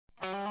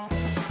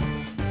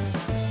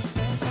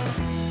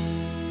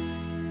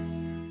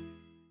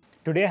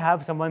Today I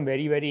have someone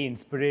very, very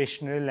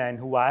inspirational and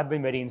who I've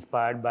been very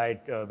inspired by,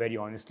 very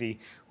honestly,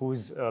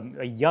 who's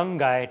a young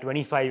guy,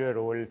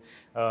 25-year-old.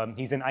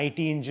 He's an IT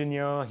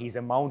engineer, he's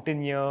a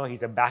mountaineer,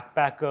 he's a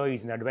backpacker,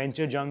 he's an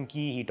adventure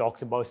junkie, he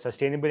talks about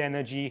sustainable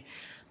energy,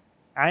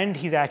 and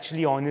he's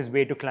actually on his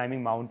way to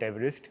climbing Mount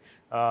Everest.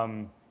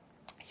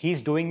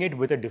 He's doing it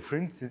with a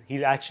difference.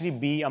 He'll actually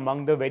be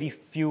among the very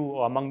few,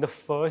 or among the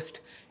first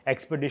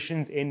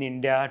expeditions in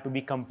India to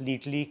be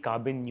completely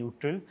carbon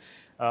neutral.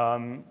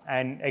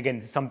 And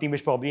again, something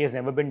which probably has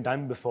never been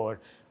done before.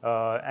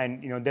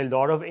 And there are a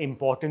lot of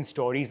important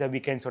stories that we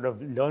can sort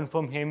of learn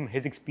from him,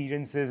 his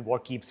experiences,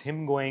 what keeps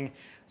him going.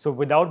 So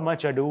without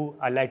much ado,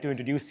 I'd like to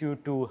introduce you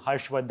to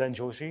Harshvardhan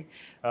Joshi.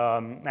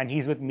 And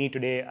he's with me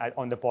today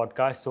on the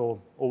podcast.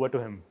 So over to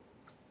him.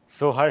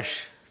 So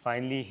Harsh,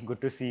 finally,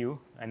 good to see you.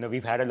 I know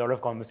we've had a lot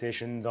of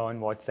conversations on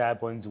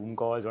WhatsApp, on Zoom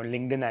calls, on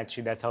LinkedIn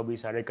actually. That's how we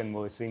started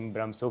conversing.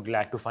 But I'm so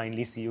glad to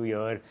finally see you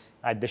here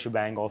at the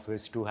Shebang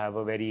office to have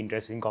a very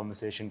interesting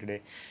conversation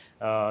today.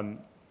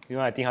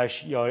 I think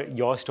Harsh,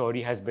 your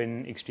story has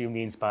been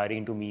extremely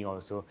inspiring to me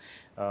also.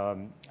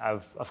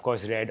 I've of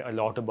course read a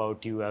lot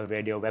about you. I've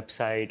read your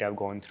website. I've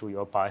gone through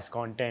your past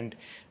content,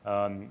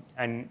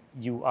 and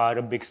you are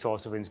a big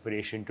source of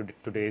inspiration to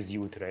today's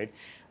youth, right?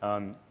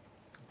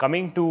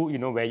 Coming to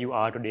where you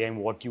are today and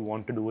what you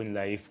want to do in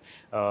life,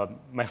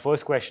 my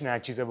first question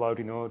actually is about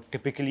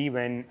typically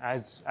when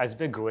as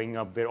we're growing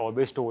up, we're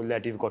always told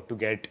that you've got to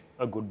get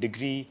a good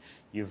degree,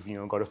 you've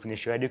got to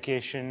finish your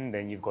education,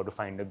 then you've got to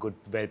find a good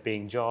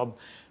well-paying job,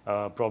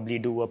 probably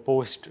do a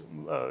post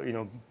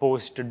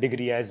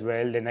degree as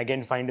well, then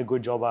again find a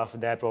good job after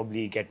that,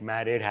 probably get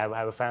married, have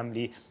a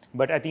family.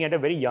 But I think at a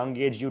very young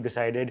age you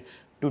decided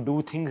to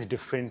do things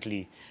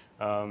differently.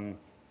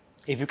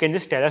 If you can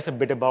just tell us a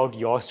bit about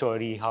your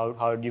story,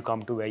 how did you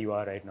come to where you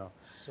are right now?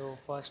 So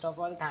first of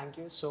all, thank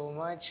you so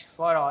much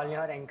for all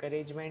your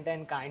encouragement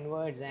and kind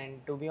words.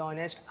 And to be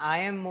honest, I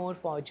am more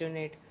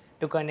fortunate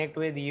to connect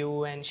with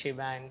you and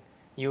Shivan.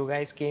 You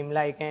guys came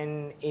like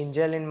an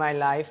angel in my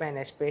life, and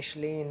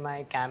especially in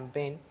my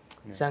campaign,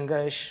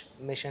 Sangharsh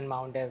Mission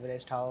Mount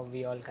Everest, how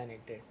we all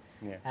connected.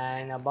 Yeah.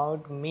 And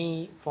about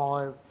me,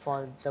 for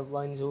the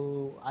ones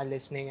who are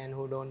listening and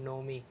who don't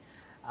know me,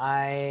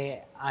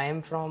 I'm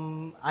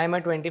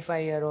a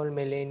 25-year-old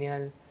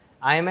millennial.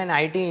 I'm an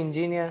IT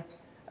engineer.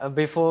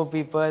 Before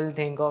people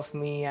think of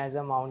me as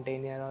a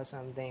mountaineer or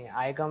something,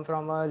 I come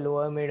from a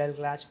lower middle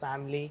class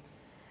family,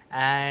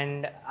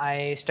 and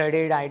I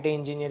studied IT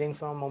engineering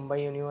from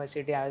Mumbai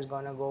University. I was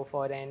gonna go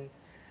for an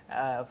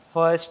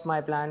first my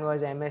plan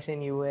was MS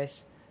in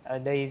US,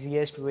 the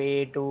easiest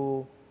way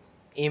to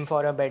aim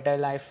for a better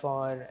life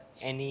for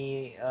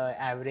any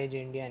average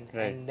Indian.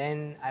 Right. And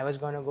then I was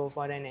going to go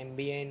for an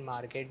MBA in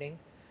marketing.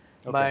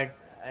 Okay.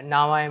 But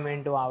now I'm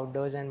into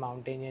outdoors and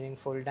mountaineering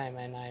full time,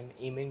 and I'm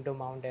aiming to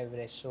Mount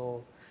Everest.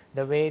 So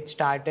the way it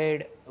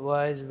started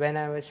was when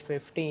I was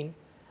 15.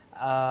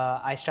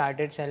 I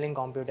started selling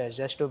computers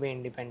just to be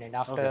independent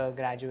after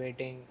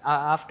graduating,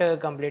 after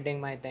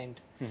completing my 10th.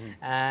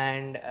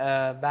 And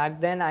back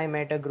then I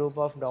met a group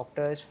of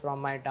doctors from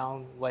my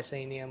town,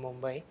 Vasai near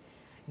Mumbai.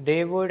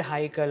 They would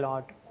hike a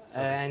lot,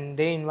 and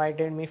they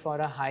invited me for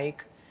a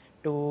hike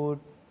to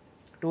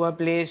a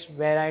place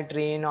where I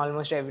train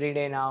almost every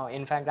day now.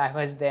 In fact, I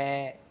was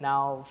there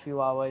now a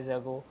few hours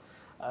ago,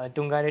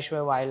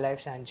 Tungareshwar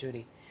Wildlife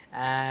Sanctuary.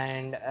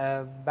 And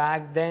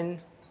back then,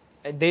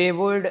 they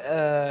would,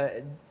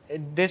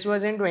 this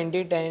was in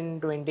 2010,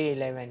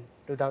 2011,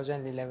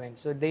 2011.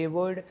 So they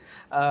would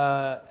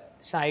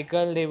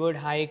cycle, they would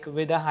hike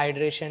with a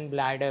hydration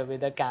bladder,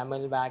 with a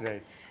camelback.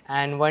 Right.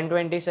 And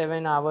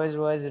 127 hours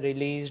was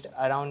released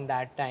around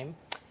that time.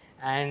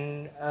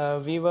 And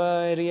we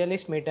were really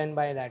smitten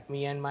by that.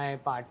 Me and my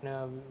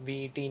partner,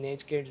 we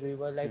teenage kids, we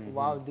were like,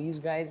 wow, these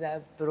guys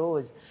are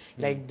pros.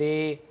 Like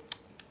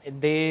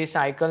they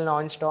cycle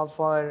non-stop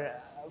for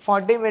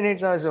 40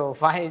 minutes or so,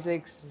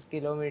 5-6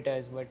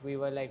 kilometers. But we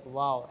were like,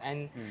 wow.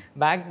 And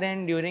back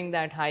then during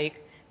that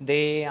hike,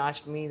 they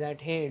asked me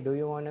that, hey, do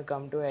you want to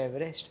come to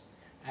Everest?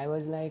 I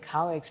was like,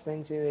 how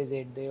expensive is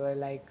it? They were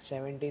like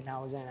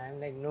 70,000. I'm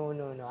like,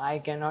 no, I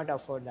cannot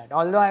afford that.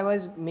 Although I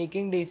was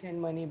making decent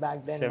money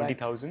back then.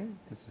 70,000?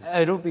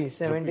 Rupees,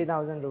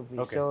 70,000 rupees.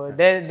 Okay. So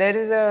there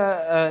is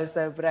a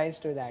surprise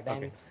to that. Okay.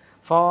 And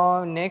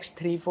for next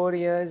 3-4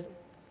 years,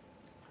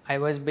 I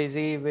was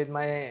busy with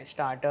my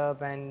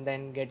startup and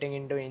then getting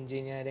into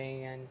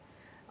engineering and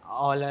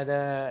all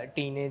other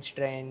teenage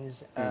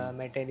trends,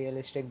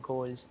 materialistic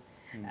goals.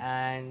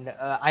 And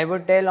I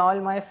would tell all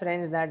my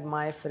friends that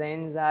my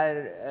friends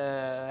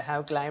are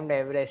have climbed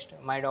Everest.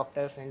 My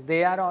doctor friends,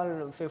 they are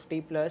all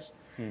 50 plus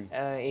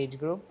age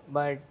group.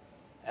 But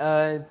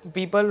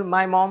people,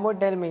 my mom would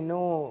tell me,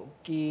 no,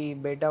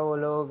 कि बेटा वो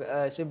लोग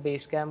सिर्फ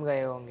base camp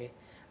गए होंगे.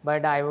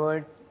 But I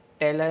would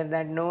tell her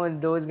that no,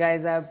 those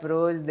guys are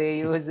pros, they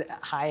use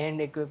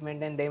high-end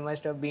equipment and they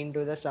must have been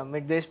to the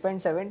summit. They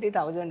spent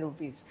 70,000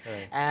 rupees.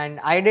 Right. And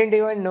I didn't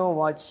even know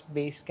what's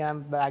base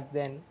camp back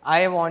then.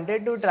 I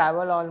wanted to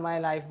travel all my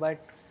life, but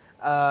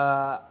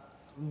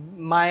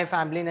my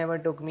family never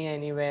took me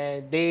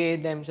anywhere. They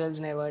themselves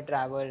never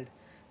traveled.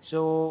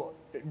 So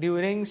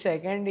during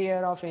second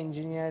year of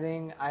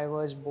engineering, I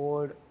was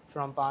bored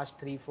from past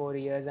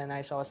 3-4 years, and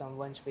I saw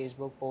someone's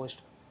Facebook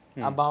post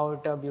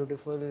about a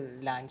beautiful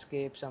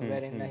landscape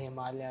somewhere in the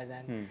Himalayas,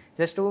 and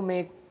just to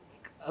make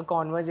a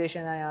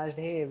conversation, I asked,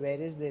 hey, where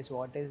is this,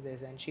 what is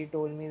this? And she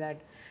told me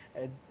that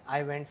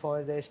I went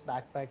for this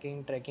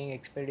backpacking trekking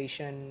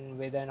expedition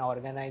with an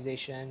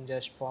organization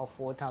just for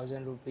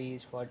 4,000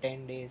 rupees for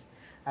 10 days.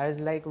 I was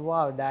like,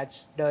 wow,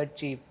 that's dirt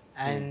cheap.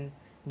 And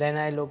then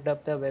I looked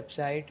up the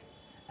website,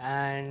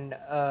 and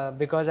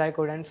because I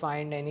couldn't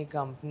find any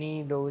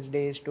company those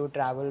days to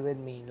travel with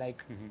me,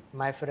 like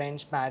my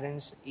friends'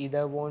 parents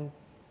either won't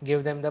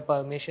give them the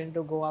permission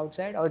to go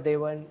outside, or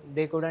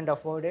they couldn't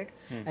afford it,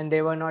 and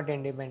they were not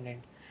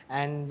independent.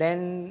 And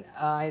then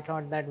I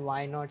thought that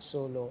why not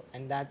solo,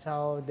 and that's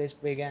how this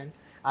began.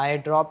 I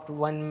dropped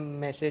one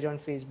message on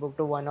Facebook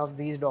to one of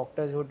these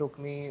doctors who took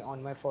me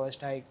on my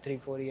first hike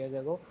 3-4 years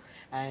ago,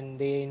 and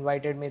they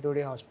invited me to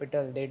the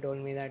hospital. They told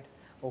me that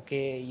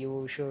okay,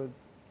 you should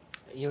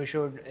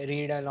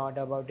read a lot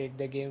about it.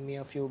 They gave me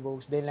a few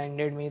books, they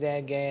lended me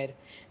their gear,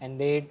 and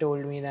they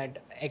told me that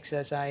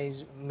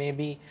exercise,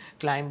 maybe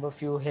climb a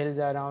few hills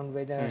around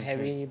with a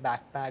heavy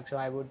backpack. So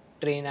I would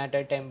train at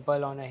a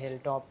temple on a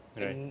hilltop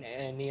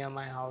near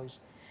my house.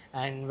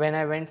 And when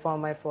I went for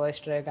my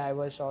first trek, I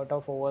was sort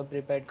of over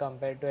prepared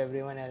compared to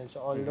everyone else,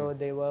 although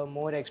they were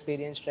more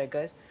experienced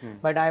trekkers.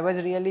 But I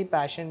was really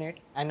passionate,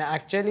 and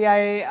actually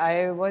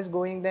I was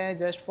going there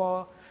just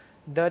for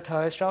the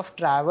thirst of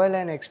travel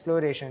and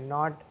exploration,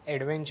 not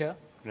adventure.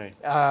 Right.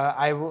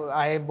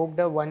 I booked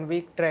a 1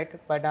 week trek,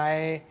 but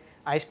I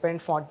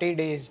spent 40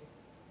 days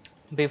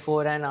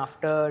before and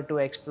after to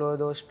explore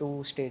those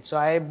two states. So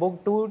I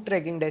booked two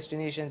trekking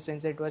destinations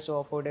since it was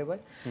so affordable.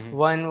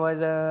 One was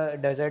a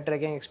desert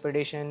trekking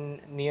expedition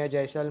near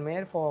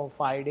Jaisalmer for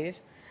 5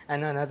 days,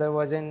 and another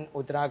was in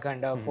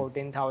Uttarakhand, a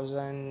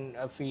 14,000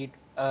 feet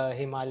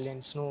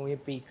Himalayan snowy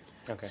peak.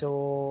 Okay.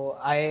 So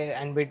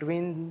and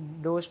between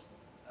those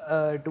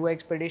two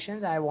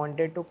expeditions, I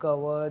wanted to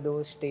cover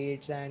those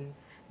states and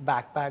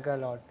backpack a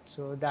lot.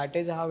 So that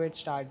is how it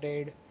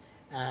started,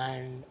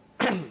 and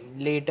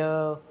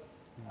later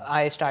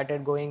I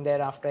started going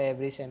there after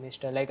every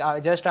semester. Like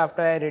just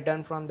after I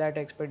returned from that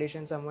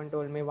expedition, someone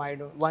told me,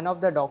 one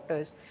of the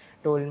doctors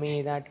told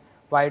me that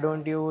why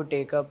don't you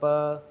take up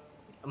a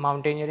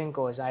mountaineering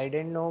course. I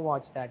didn't know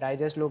what's that. I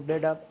just looked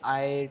it up.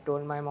 I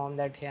told my mom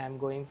that hey, I'm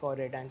going for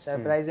it, and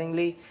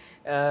surprisingly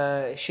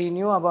she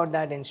knew about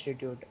that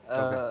institute.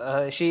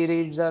 She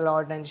reads a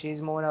lot and she's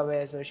more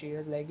aware, so she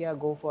was like, yeah,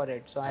 go for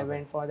it. So I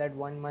went for that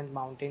 1 month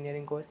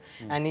mountaineering course,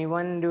 and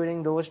even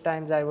during those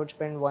times I would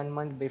spend 1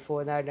 month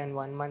before that and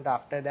 1 month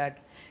after that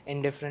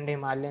in different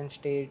Himalayan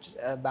states,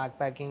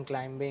 backpacking,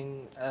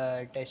 climbing,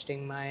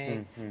 testing my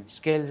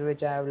skills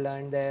which I have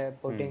learned there,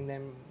 putting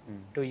them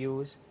to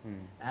use.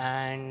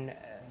 And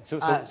so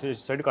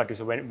sorry to cut you.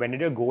 So when did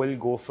your goal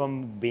go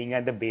from being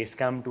at the base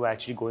camp to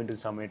actually going to the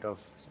summit of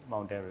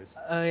Mount Everest?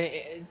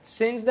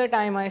 Since the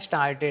time I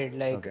started,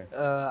 like Okay.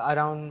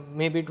 around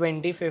maybe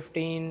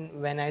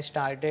 2015, when I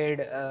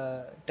started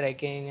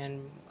trekking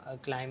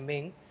and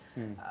climbing,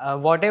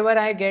 whatever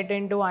I get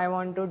into, I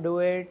want to do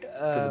it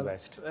To the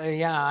best.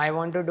 yeah, I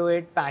want to do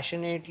it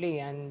passionately,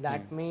 and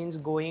that means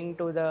going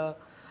to the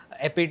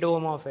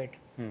epitome of it.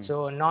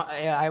 So not,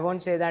 I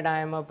won't say that I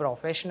am a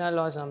professional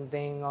or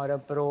something or a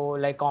pro,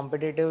 like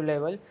competitive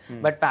level,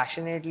 but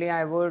passionately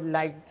I would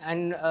like,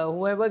 and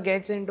whoever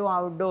gets into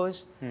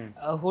outdoors,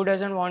 who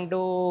doesn't want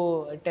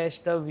to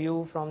test the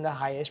view from the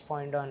highest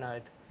point on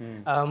earth?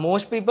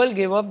 Most people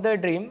give up the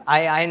dream.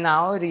 I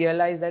now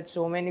realize that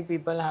so many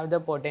people have the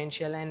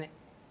potential, and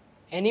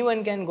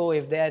anyone can go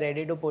if they are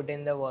ready to put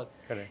in the work.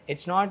 Correct.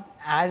 It's not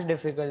as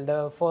difficult.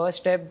 The first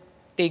step,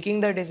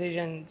 taking the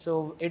decision.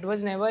 So it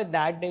was never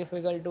that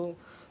difficult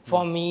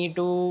for me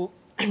to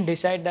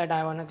decide that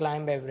I want to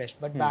climb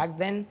Everest. But back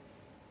then,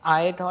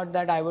 I thought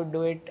that I would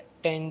do it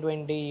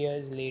 10-20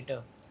 years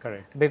later.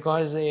 Correct.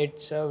 Because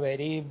it's a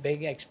very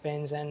big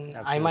expense, and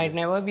I might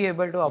never be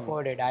able to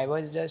afford it. I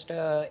was just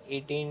a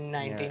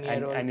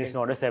 18-19-year-old and it's kid.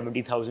 not a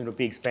 70,000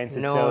 rupee expense,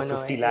 it's No, a no,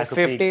 50 lakh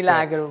 50 rupee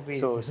lakh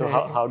expense. rupees. So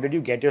how did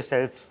you get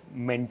yourself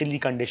mentally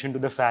conditioned to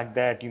the fact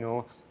that,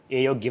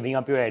 you're giving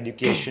up your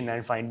education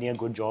and finding a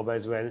good job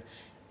as well,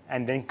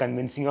 and then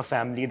convincing your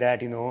family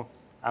that,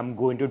 I'm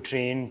going to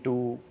train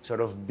to sort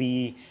of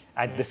be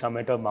at the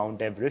summit of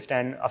Mount Everest,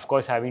 and of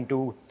course having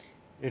to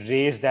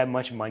raise that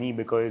much money,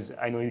 because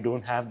I know you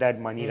don't have that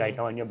money right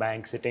now in your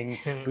bank sitting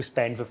to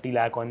spend 50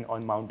 lakh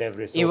on Mount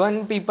Everest. So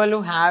Even people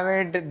who have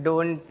it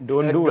don't do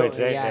it,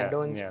 right? Yeah,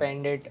 don't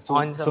spend it So,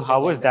 on something. so how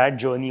was like that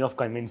journey of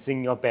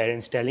convincing your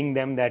parents, telling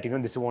them that,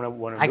 this is what I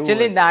want to do?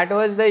 Actually, that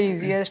was the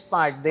easiest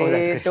part. that's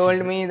They good.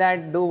 told me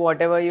that do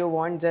whatever you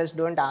want, just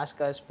don't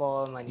ask us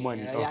for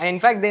money. Okay. In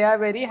fact, they are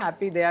very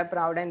happy, they are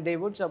proud, and they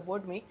would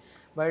support me.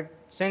 But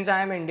since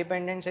I am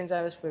independent since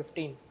I was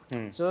 15,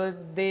 so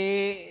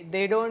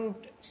they don't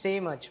say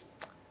much.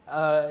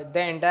 The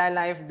entire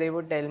life they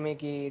would tell me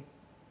ki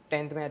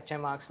 10th में अच्छे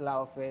marks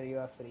लाओ फिर you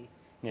are free.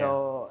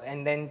 So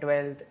and then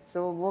 12th.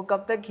 So वो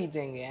कब तक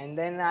खींचेंगे? And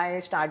then I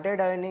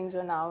started earning.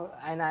 So now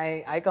and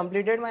I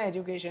completed my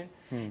education.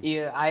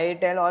 Yeah, I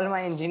tell all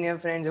my engineer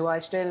friends who are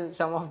still,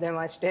 some of them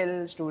are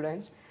still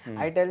students.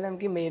 I tell them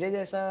कि मेरे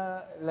जैसा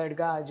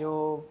लड़का जो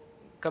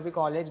कभी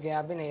college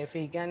गया भी नहीं, if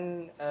he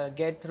can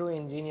get through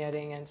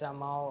engineering and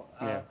somehow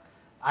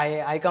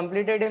I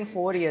completed in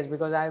 4 years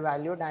because I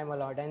value time a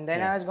lot. And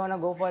then I was gonna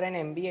go for an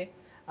MBA.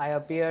 I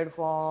appeared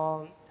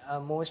for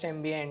most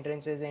MBA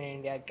entrances in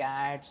India: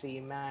 CAT,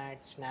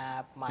 CMAT,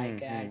 SNAP,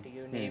 MyCAT,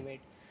 you name it.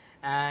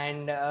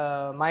 And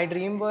my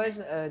dream was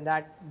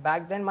that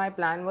back then my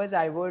plan was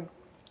I would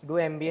do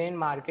MBA in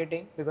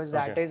marketing because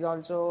that is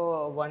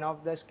also one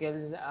of the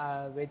skills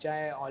which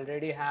I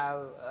already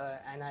have,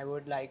 and I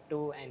would like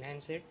to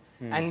enhance it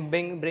and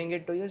bring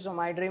it to you. So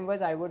my dream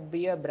was I would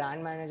be a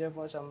brand manager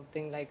for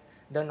something like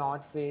the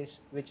North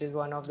Face, which is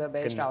one of the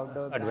best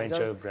outdoor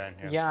adventure brands.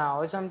 brand. Yeah,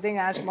 or something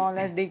as small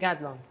as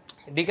Decathlon.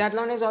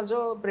 Decathlon is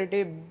also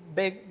pretty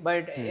big,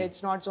 but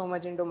it's not so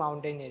much into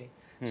mountaineering.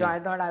 So I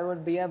thought I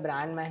would be a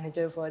brand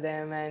manager for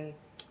them, and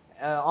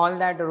all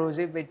that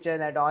rosy picture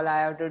that all I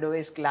have to do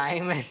is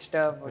climb and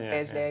stuff,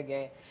 test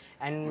day.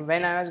 And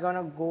when I was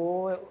gonna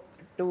go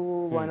to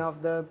one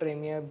of the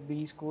premier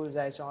B schools,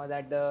 I saw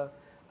that the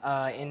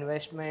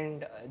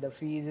investment, the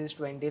fees is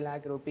 20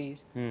 lakh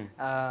rupees,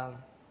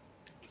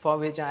 for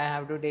which I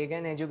have to take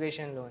an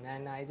education loan.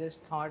 And I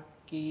just thought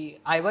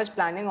I was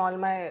planning all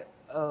my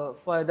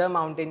further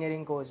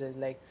mountaineering courses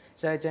like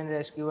search and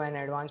rescue and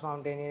advanced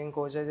mountaineering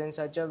courses in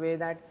such a way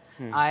that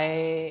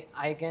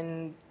I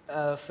can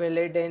fill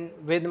it in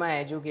with my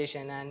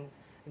education. And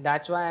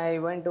that's why I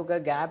even took a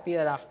gap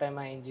year after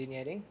my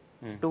engineering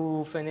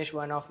to finish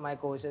one of my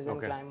courses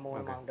and climb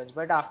more mountains.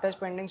 But after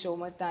spending so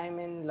much time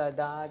in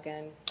Ladakh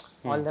and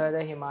all the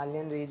other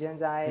Himalayan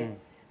regions, I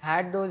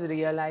had those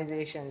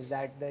realizations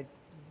that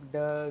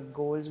the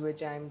goals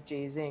which I'm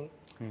chasing,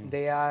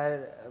 they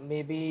are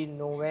maybe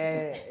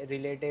nowhere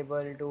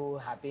relatable to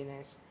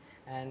happiness,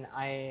 and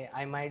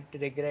I might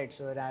regret.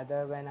 So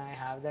rather, when I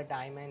have the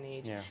time and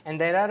age, and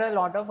there are a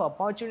lot of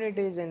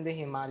opportunities in the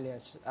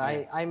Himalayas.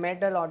 I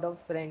met a lot of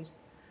friends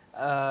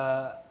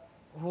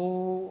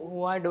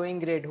who are doing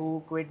great,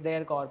 who quit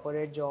their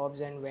corporate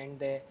jobs and went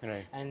there.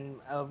 And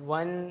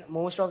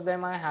most of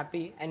them are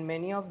happy, and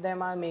many of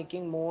them are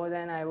making more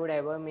than I would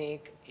ever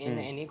make in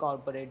any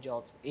corporate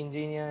jobs,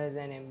 engineers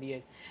and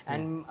MBAs.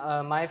 And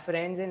my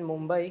friends in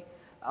Mumbai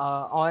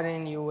or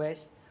in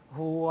US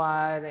who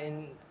are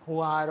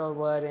or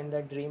were in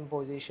the dream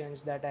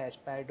positions that I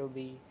aspire to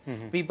be,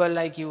 people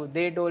like you,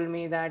 they told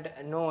me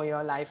that no,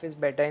 your life is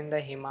better in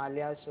the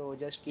Himalayas, so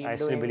just keep doing. I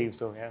still believe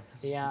so.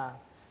 Yeah,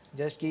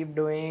 just keep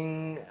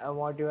doing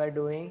what you are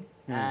doing,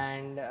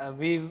 and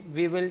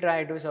we will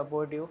try to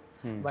support you,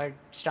 but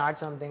start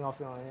something of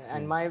your own.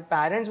 And my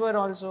parents were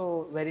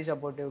also very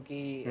supportive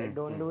ki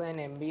don't do an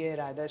MBA,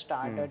 rather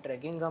start a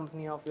trekking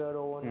company of your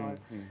own or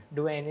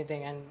do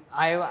anything. And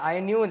I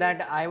knew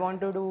that I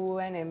want to do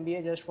an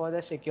MBA just for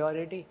the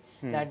security,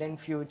 that in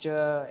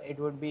future it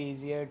would be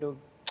easier to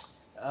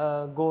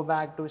go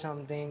back to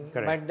something.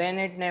 But then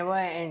it never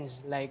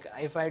ends. Like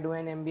if I do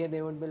an MBA,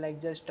 they would be like,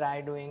 just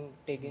try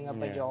taking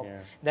up a job.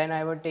 Then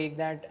I would take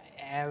that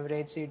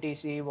average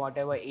CTC,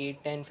 whatever,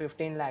 8, 10,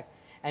 15 lakh.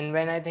 And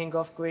when I think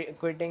of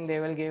quitting, they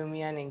will give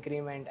me an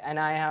increment, and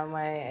I have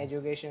my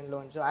education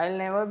loan. So I'll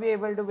never be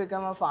able to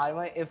become a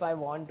farmer if I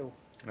want to.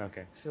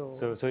 Okay. So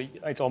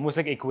it's almost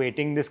like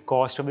equating this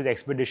cost of this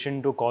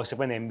expedition to cost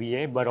of an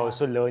MBA, but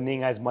also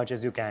learning as much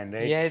as you can,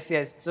 right?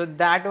 Yes. So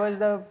that was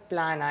the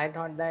plan. I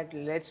thought that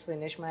let's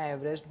finish my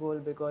Everest goal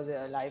because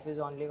life is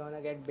only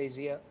gonna get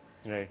busier.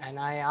 Right. And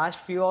I asked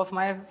few of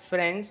my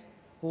friends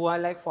who are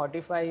like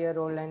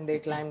 45-year-old and they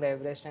climbed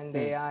Everest and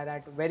they are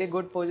at very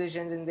good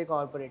positions in the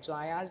corporate. So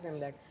I asked them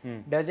that,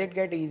 does it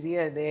get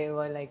easier? They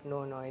were like,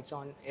 no,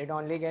 it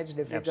only gets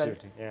difficult.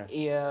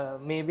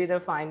 Absolutely, maybe the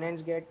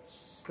finance gets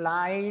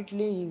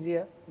slightly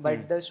easier,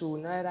 but the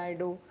sooner I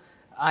do,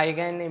 I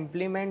can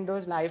implement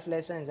those life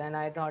lessons. And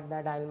I thought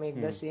that I'll make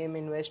the same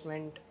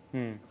investment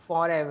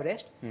for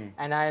Everest,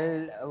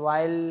 and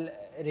while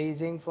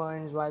raising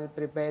funds, while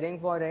preparing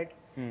for it,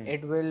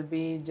 it will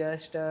be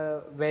just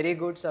a very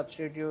good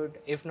substitute,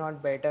 if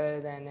not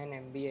better than an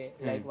MBA.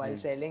 Like while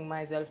selling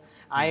myself,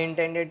 I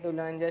intended to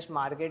learn just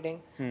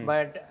marketing,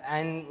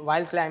 and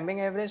while climbing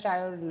Everest,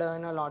 I would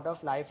learn a lot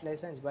of life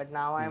lessons. But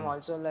now I'm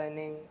also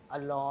learning a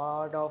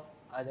lot of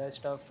other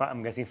stuff.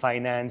 I'm guessing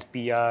finance,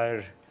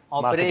 PR,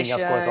 marketing, of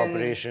course,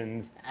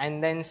 operations.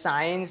 And then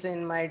science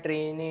in my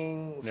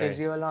training,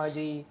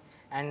 physiology.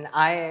 And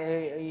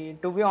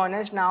to be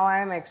honest, now I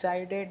am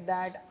excited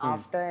that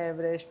after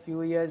Everest,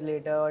 few years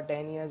later or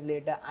 10 years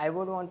later, I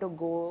would want to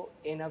go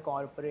in a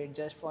corporate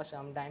just for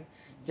some time,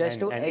 just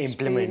to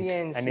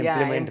experience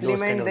implement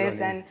this,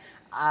 and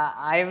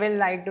I will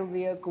like to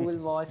be a cool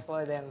boss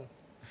for them.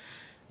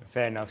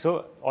 Fair enough.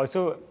 So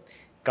also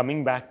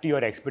coming back to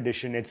your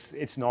expedition,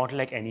 it's not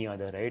like any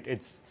other, right?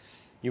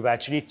 You've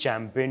actually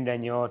championed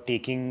and you're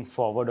taking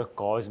forward a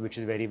cause which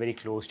is very, very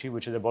close to you,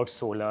 which is about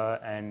solar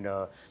and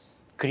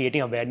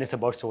creating awareness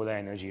about solar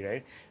energy,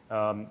 right?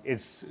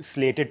 It's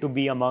slated to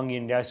be among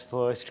India's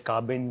first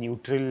carbon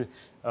neutral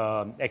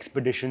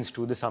expeditions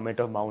to the summit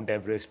of Mount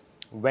Everest.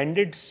 When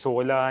did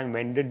solar and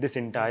when did this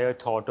entire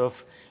thought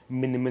of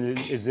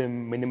minimalism,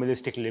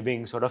 minimalistic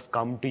living sort of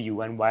come to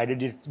you, and why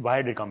did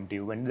it come to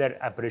you? When did that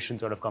apparition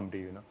sort of come to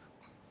you?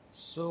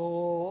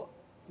 So,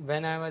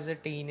 when I was a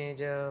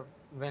teenager,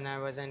 when I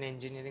was an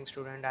engineering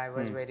student, I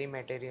was very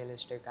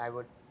materialistic. I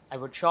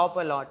would shop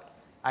a lot.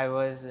 I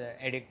was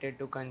addicted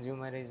to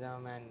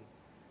consumerism,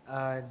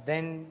 and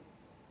then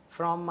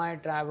from my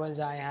travels,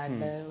 I had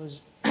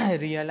those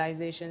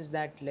realizations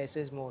that less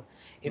is more.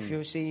 If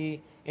you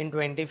see, in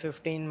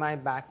 2015, my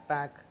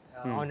backpack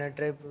on a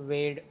trip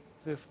weighed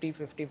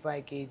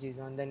 55 kgs.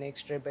 On the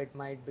next trip, it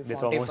might be 45.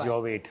 That's almost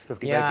your weight.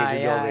 55 Yeah, kg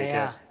is your weight.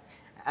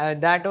 yeah.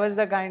 That was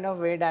the kind of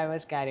weight I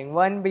was carrying.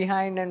 One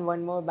behind and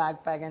one more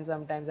backpack, and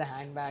sometimes a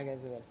handbag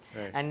as well.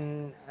 Right.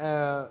 And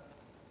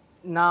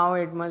now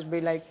it must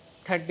be like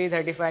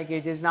 35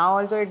 kgs. Now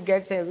also it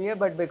gets heavier,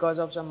 but because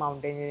of some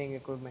mountaineering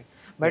equipment.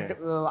 But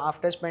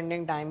after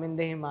spending time in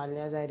the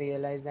Himalayas, I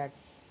realized that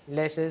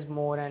less is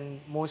more,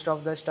 and most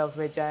of the stuff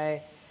which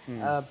I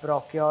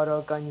procure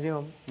or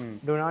consume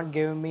do not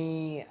give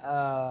me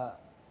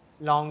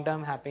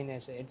long-term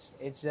happiness.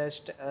 It's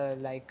just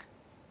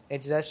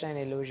it's just an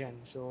illusion.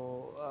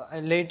 So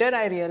later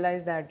I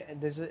realized that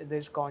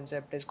this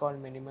concept is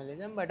called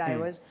minimalism, but I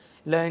was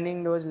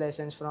learning those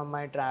lessons from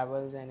my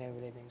travels and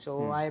everything.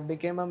 So I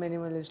became a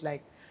minimalist.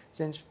 Like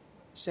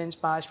since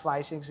past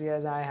 5-6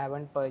 years, I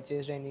haven't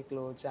purchased any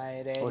clothes.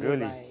 I rarely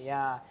really? buy.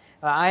 Yeah,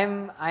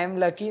 I'm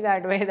lucky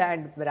that way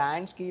that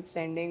brands keep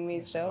sending me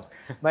stuff,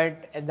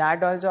 but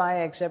that also I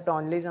accept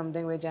only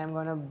something which I'm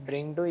gonna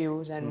bring to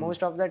use. And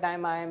most of the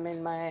time I am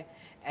in my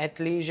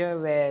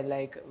athleisure wear,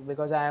 like,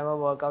 because I have a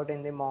workout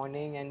in the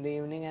morning and the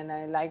evening, and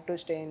I like to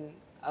stay in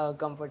a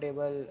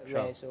comfortable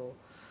wear. So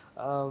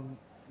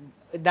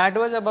that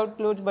was about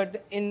clothes,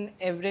 but in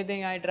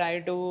everything I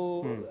try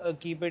to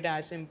keep it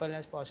as simple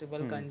as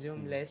possible,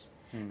 consume less,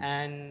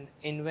 and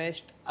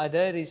invest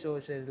other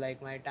resources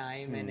like my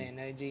time and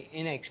energy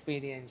in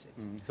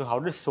experiences. So how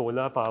does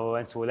solar power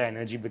and solar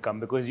energy become?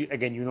 Because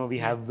we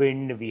have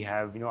wind, we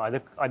have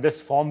other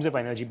forms of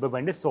energy, but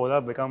when does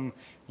solar become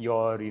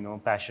your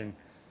passion?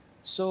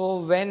 So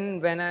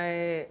when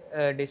I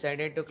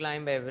decided to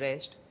climb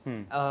Everest,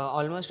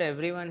 almost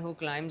everyone who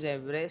climbs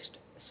Everest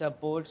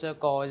supports a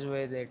cause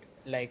with it,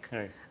 like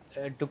Right.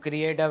 to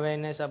create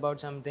awareness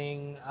about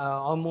something,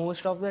 or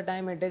most of the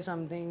time it is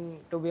something,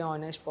 to be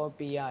honest, for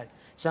PR,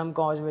 some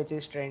cause which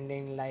is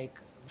trending. Like,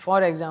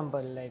 for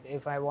example, like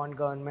if I want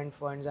government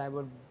funds, I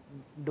would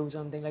do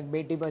something like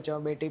Beti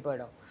Bachao, Beti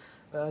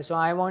Padhao. So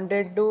I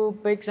wanted to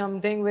pick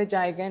something which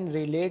I can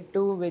relate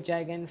to, which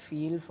I can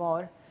feel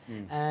for,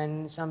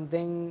 and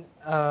something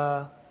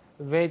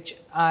which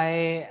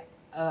I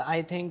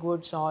think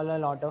would solve a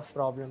lot of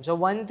problems. So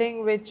one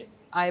thing which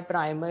I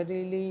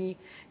primarily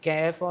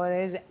care for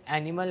is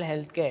animal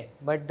health care,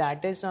 but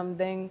that is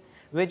something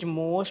which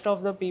most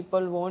of the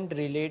people won't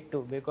relate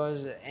to,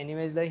 because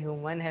anyways the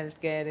human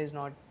health care is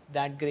not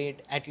that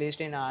great, at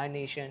least in our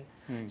nation.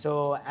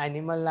 So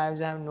animal lives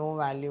have no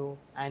value,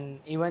 and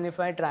even if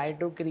I try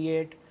to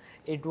create,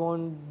 it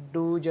won't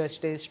do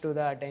justice to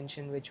the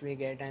attention which we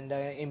get and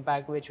the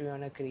impact which we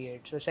want to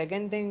create. So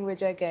second thing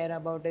which I care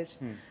about is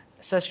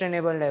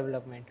sustainable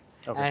development.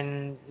 Okay.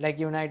 And like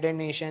United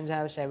Nations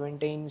have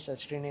 17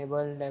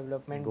 sustainable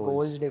development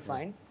goals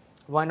defined.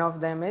 One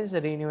of them is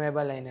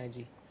renewable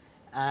energy,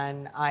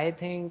 and I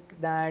think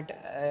that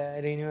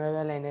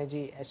renewable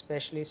energy,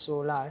 especially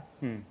solar,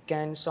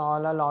 can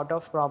solve a lot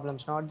of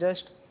problems, not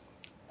just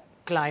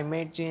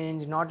climate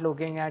change, not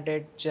looking at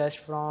it just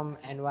from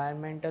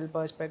environmental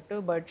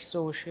perspective, but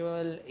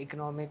social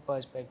economic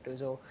perspective.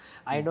 So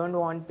I don't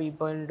want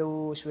people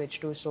to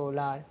switch to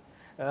solar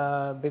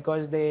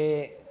because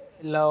they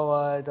love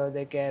earth or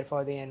they care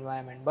for the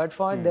environment, but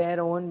for their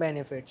own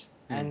benefits.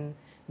 And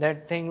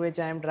that thing which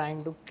I'm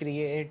trying to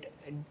create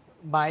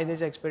by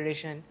this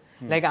expedition,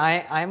 like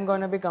I'm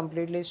gonna be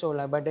completely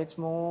solar, but it's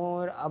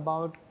more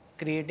about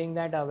creating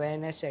that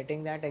awareness,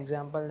 setting that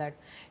example that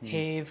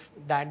hey, if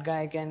that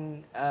guy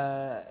can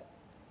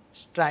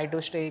try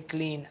to stay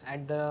clean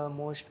at the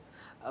most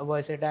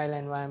versatile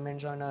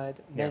environments on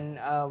earth, then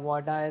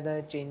what are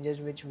the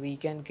changes which we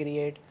can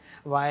create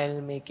while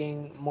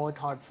making more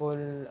thoughtful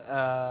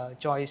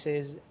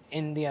choices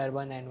in the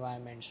urban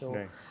environment. So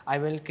Right. I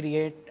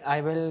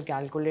will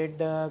calculate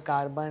the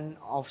carbon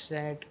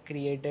offset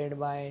created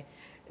by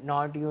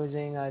not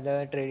using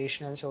other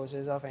traditional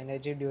sources of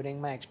energy during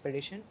my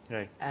expedition.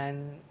 Right.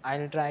 And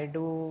I'll try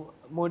to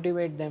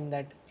motivate them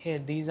that hey,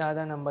 these are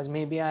the numbers.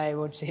 Maybe I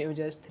would save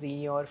just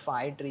 3 or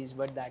 5 trees,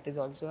 but that is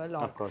also a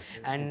lot. Of course.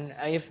 And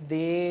if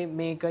they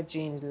make a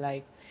change,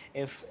 like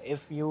if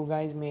you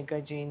guys make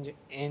a change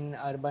in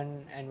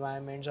urban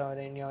environments or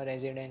in your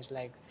residence,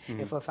 like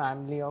if a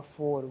family of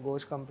 4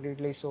 goes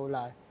completely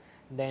solar,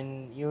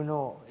 then you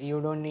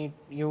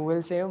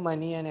will save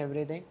money and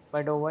everything,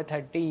 but over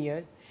 30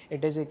 years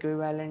it is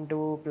equivalent to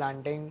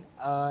planting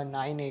a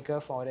 9-acre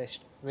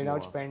forest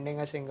without Wow. spending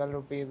a single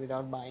rupee,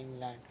 without buying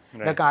land. The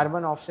Right.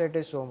 carbon offset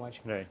is so much.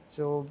 Right.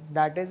 So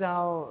that is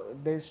how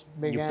this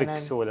You began. pick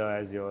And solar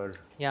as your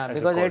yeah, as a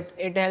because cause.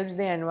 it helps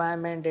the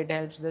environment, it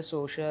helps the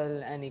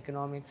social and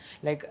economic,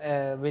 like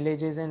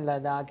villages in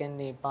Ladakh and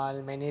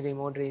Nepal, many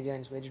remote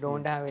regions which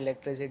don't have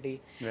electricity.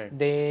 Right.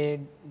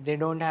 They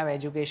don't have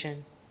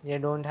education, they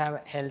don't have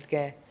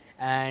healthcare,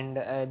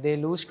 and they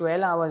lose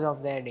 12 hours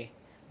of their day.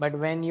 But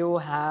when you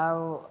have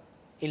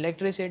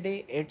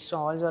electricity, it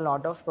solves a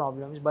lot of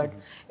problems, but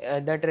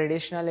the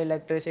traditional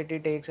electricity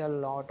takes a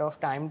lot of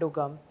time to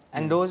come,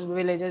 and those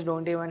villages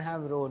don't even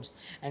have roads,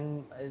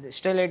 and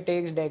still it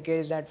takes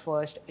decades at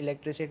first.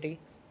 Electricity,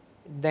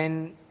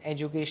 then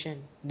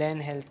education,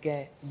 then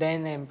healthcare,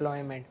 then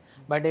employment.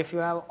 But if you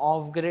have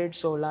off-grid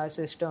solar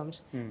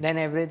systems, then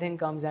everything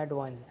comes at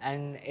once,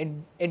 and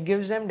it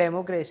gives them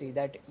democracy,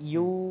 that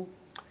you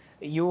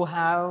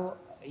have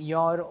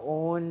your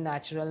own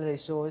natural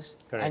resource.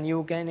 Correct. And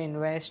you can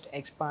invest,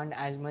 expand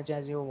as much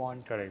as you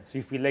want. Correct. So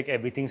you feel like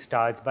everything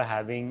starts by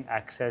having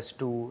access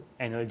to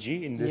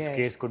energy. In this Yes.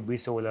 case, could be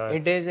solar.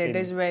 It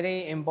is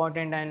very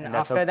important, and And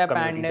that's how after the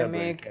communities are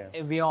built,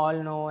 pandemic, we all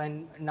know,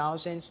 and now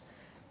since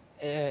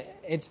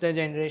it's the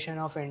generation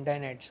of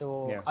internet, so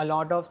Yeah. a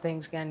lot of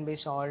things can be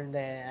solved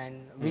there, and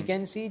we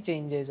can see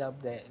changes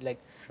up there. Like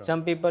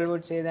some people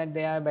would say that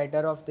they are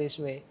better off this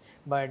way,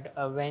 but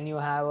when you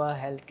have a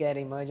healthcare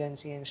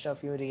emergency and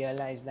stuff, you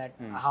realize that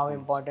how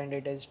important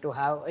it is to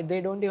have.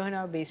 They don't even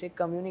have basic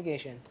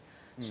communication.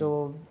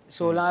 So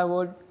solar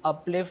would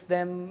uplift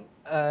them.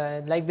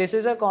 Like this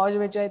is a cause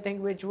which I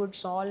think which would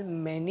solve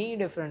many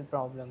different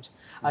problems.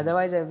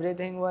 Otherwise,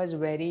 everything was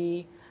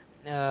very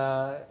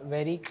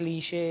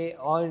cliche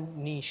or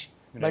niche.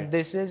 Right. But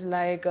this is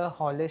like a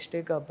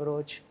holistic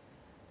approach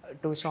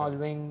to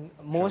solving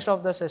most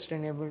of the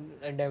sustainable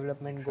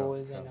development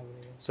goals and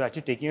everything. So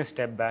actually taking a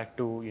step back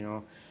to,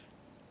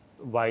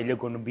 while you're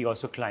going to be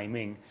also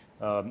climbing,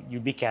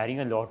 you'll be carrying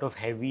a lot of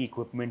heavy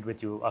equipment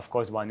with you. Of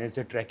course, one is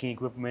the trekking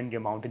equipment,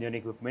 your mountaineering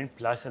equipment,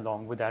 plus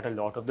along with that, a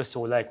lot of the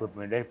solar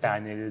equipment, right?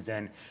 Panels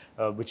and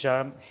which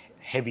are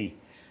heavy.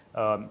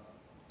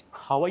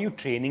 How are you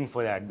training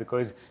for that?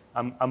 Because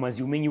I'm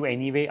assuming you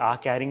anyway are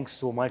carrying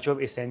so much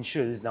of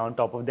essentials. Now on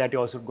top of that,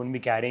 you're also going to be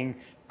carrying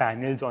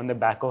panels on the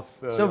back of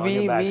So on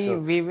your back.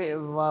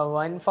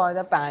 one for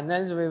the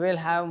panels, we will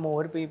have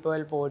more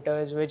people,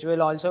 porters, which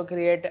will also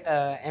create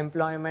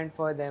employment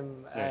for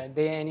them. Right.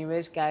 They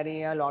anyways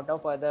carry a lot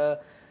of other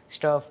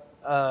stuff,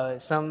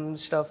 some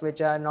stuff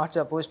which are not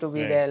supposed to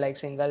be Right. there, like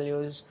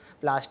single-use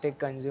plastic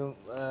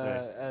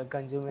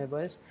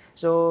consumables.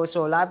 So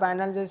solar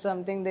panels is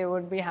something they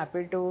would be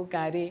happy to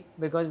carry,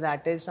 because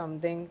that is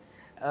something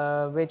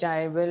which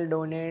I will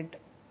donate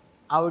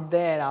out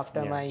there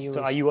after my use.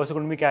 So are you also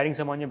going to be carrying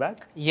some on your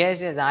back?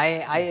 Yes,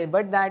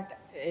 but that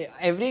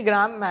every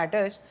gram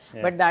matters,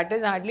 but that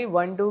is hardly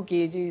 1-2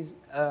 kgs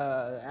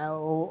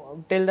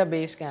till the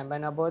base camp,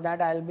 and above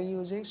that I'll be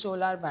using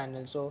solar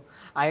panels, so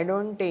I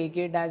don't take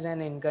it as an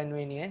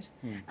inconvenience.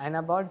 And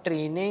about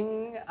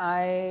training,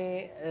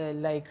 I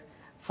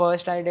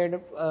first I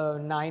did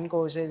 9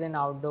 courses in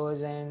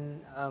outdoors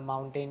and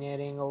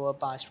mountaineering over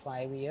past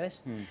 5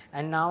 years,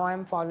 and now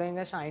I'm following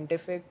a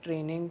scientific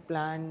training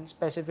plan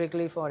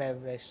specifically for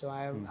Everest. So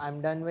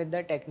I'm done with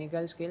the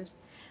technical skills,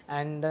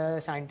 and the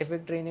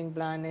scientific training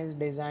plan is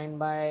designed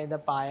by the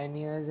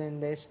pioneers in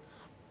this,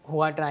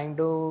 who are trying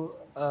to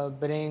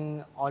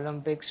bring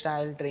Olympic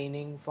style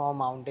training for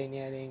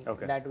mountaineering.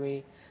 Okay. That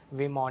we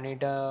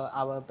monitor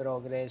our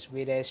progress,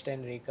 we rest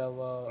and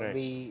recover, Right.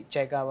 we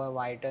check our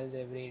vitals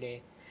every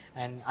day.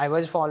 And I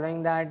was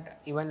following that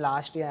even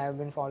last year. I've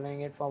been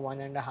following it for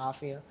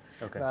 1.5 years.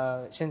 Okay.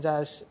 Since I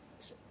was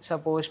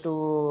supposed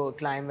to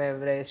climb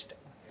Everest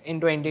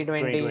in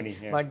 2020, 2020,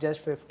 yeah. but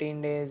just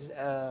 15 days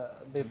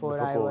before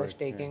I Before was COVID,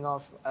 taking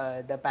off,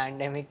 the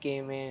pandemic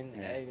came in,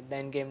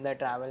 then came the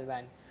travel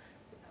ban.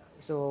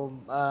 So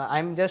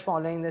I'm just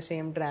following the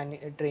same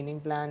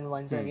training plan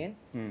once again,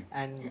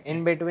 and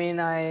in between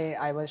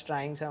I was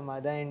trying some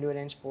other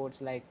endurance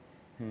sports like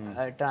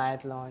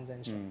triathlons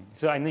and stuff.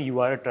 So I know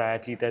you are a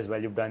triathlete as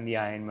well. You've done the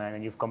Ironman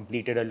and you've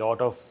completed a lot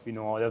of,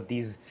 all of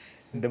these,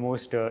 the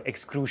most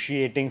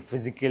excruciating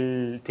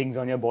physical things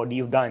on your body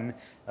you've done.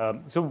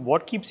 So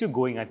what keeps you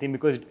going? I think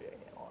because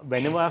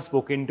whenever I've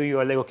spoken to you,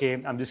 you're like,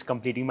 okay, I'm just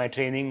completing my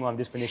training, or I'm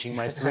just finishing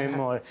my swim,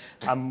 or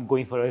I'm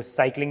going for a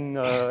cycling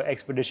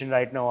expedition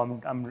right now,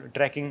 I'm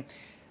trekking.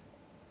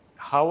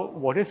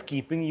 What is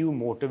keeping you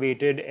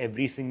motivated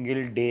every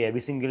single day,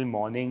 every single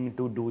morning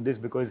to do this?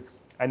 Because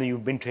I know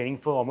you've been training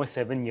for almost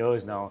 7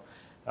 years now.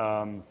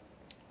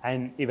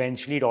 And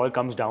eventually it all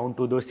comes down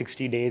to those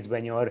 60 days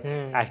when you're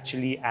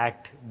actually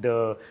at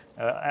the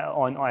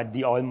at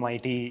the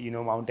almighty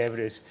Mount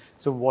Everest.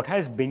 So what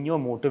has been your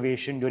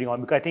motivation during all?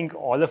 Because I think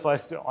all of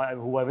us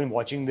who have been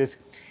watching this,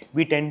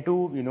 we tend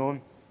to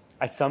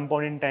at some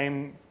point in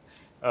time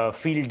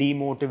feel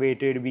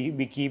demotivated.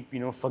 We keep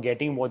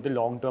forgetting what the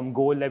long-term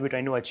goal that we're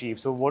trying to achieve.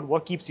 So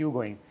what keeps you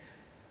going?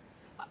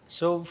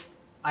 So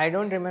I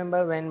don't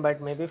remember when,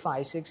 but maybe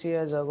 5 6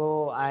 years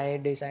ago, I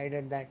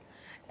decided that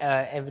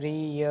every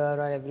year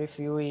or every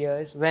few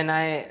years, when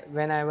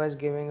I was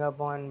giving up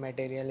on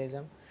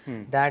materialism,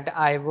 that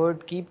I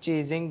would keep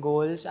chasing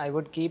goals. I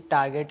would keep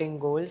targeting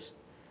goals,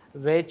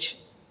 which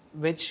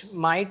which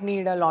might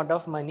need a lot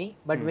of money,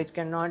 but which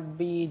cannot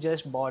be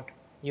just bought.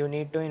 You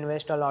need to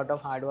invest a lot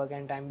of hard work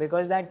and time,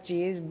 because that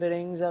chase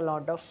brings a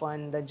lot of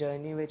fun, the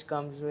journey which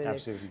comes with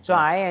Absolutely, it. So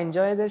I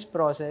enjoy this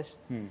process,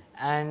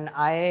 and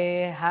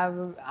I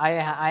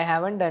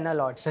haven't done a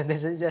lot. So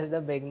this is just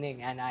the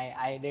beginning, and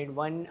I did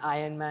one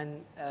Ironman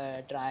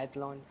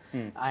triathlon,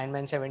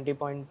 Ironman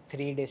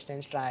 70.3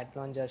 distance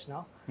triathlon just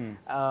now.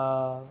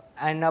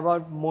 And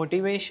about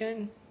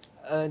motivation,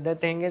 the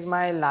thing is,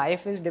 my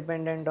life is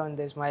dependent on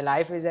this. My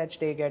life is at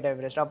stake at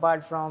Everest.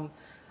 Apart from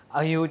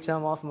a huge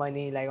sum of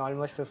money, like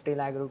almost 50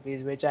 lakh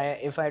rupees, which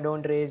if I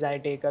don't raise, I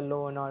take a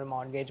loan or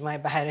mortgage my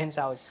parents'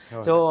 house.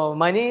 So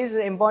money is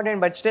important,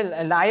 but still,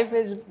 life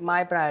is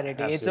my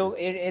priority. It's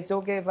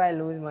okay if I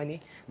lose money,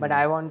 but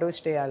I want to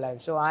stay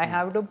alive. So I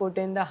have to put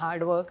in the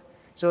hard work,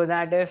 so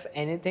that if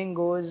anything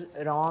goes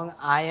wrong,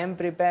 I am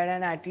prepared,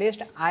 and at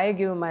least I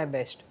give my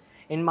best.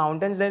 In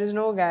mountains, there is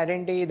no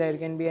guarantee there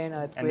can be an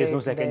earthquake. And there's no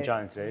second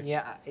chance, right?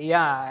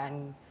 Yeah,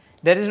 and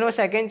there is no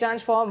second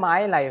chance for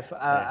my life.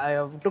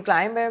 To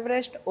climb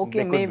Everest,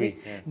 okay, maybe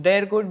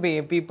there could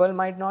be. People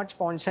might not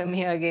sponsor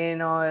me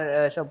again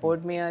or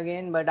support me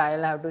again, but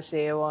I'll have to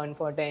save on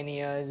for 10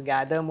 years,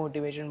 gather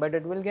motivation, but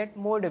it will get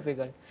more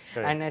difficult.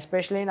 And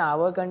especially in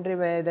our country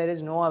where there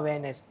is no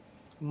awareness.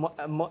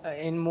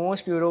 In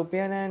most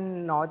European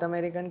and North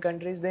American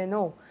countries, they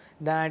know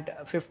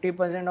that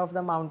 50% of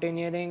the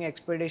mountaineering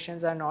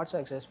expeditions are not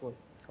successful.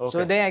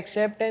 So they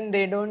accept and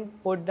they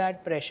don't put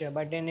that pressure.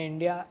 But in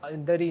India,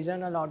 the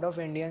reason a lot of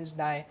Indians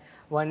die,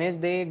 one is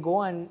they go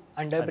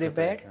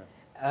underprepared.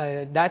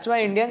 That's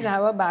why Indians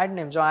have a bad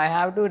name. So I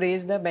have to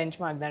raise the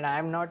benchmark that I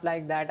am not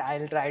like that.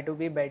 I'll try to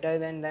be better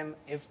than them,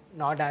 if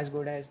not as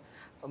good as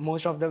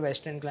most of the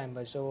Western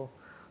climbers. So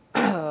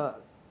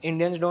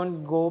Indians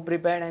don't go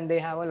prepared, and they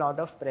have a lot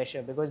of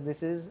pressure, because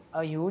this is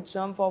a huge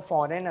sum for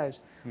foreigners,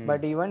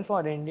 but even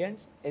for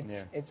Indians,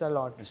 it's a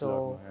lot. It's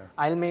so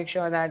I'll make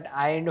sure that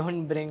I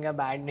don't bring a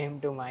bad name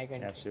to my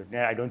country. Absolutely.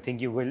 Yeah, I don't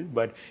think you will,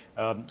 but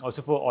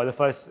also for all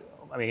of us,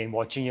 I mean,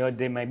 watching here,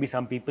 there might be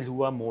some people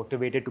who are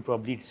motivated to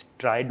probably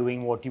try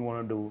doing what you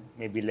want to do,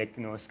 maybe like,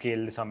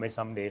 scale the summit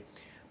someday.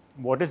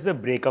 What is the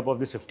breakup of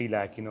this 50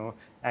 lakh,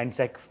 and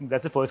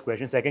that's the first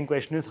question. Second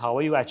question is, how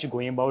are you actually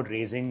going about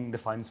raising the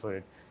funds for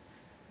it?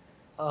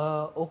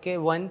 Okay,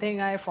 one thing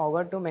I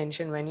forgot to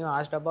mention when you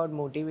asked about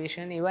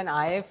motivation, even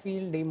I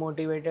feel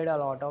demotivated a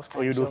lot of times.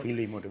 Oh, you do feel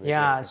demotivated?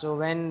 Yeah, so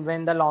when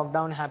the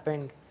lockdown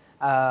happened,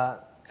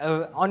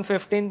 on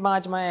 15th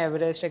March, my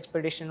Everest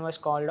expedition was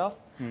called off.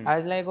 I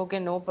was like, okay,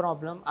 no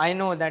problem. I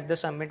know that the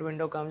summit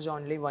window comes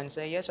only once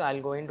a year, so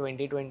I'll go in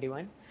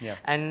 2021.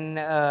 And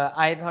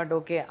I thought,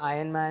 okay,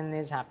 Ironman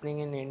is happening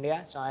in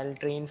India, so I'll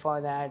train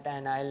for that,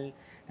 and I'll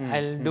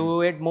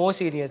do it more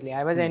seriously.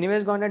 I was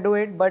anyways going to do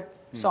it, but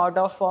sort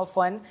of for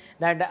fun,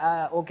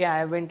 that okay, I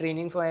have been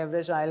training for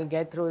Everest, so I'll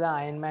get through the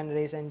Ironman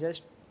race and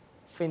just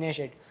finish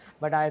it.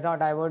 But I thought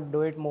I would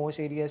do it more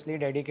seriously,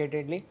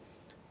 dedicatedly.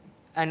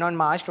 And on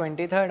March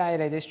 23rd, I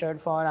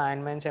registered for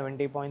Ironman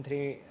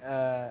 70.3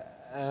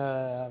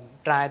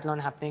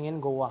 triathlon happening in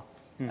Goa.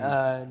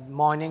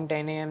 Morning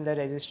 10 a.m. the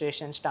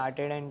registration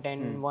started, and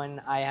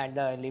 10:01 I had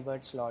the early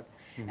bird slot.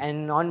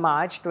 And on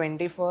March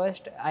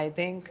 21st, I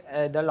think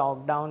the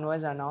lockdown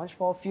was announced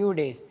for a few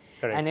days.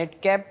 Correct. And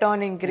it kept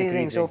on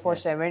increasing. So for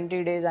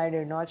 70 days, I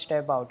did not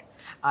step out.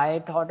 I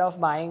thought of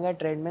buying a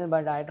treadmill,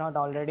 but I thought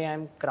already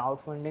I'm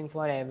crowdfunding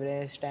for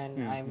Everest,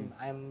 and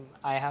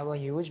I have a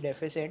huge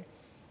deficit.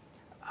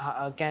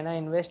 Can I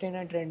invest in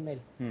a treadmill?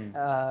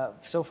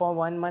 So for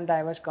 1 month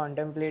I was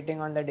contemplating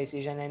on the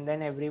decision, and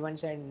then everyone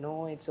said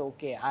no, it's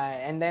okay.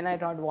 And then I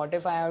thought, what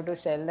if I have to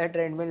sell the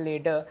treadmill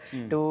later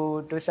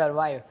to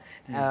survive?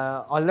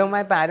 Although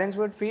my parents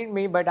would feed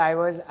me, but I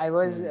was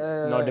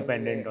not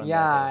dependent on that.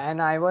 Yeah,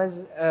 and I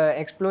was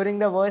exploring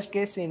the worst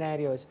case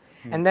scenarios.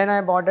 And then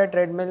I bought a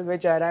treadmill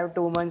which arrived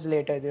 2 months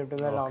later due to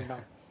the lockdown.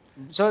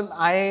 So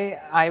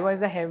I was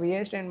the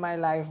heaviest in my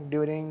life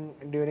during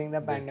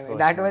the pandemic.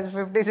 That was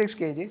 56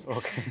 kgs.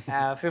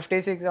 Okay.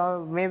 56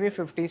 or maybe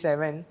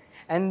 57.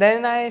 And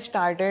then I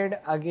started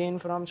again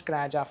from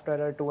scratch after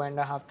a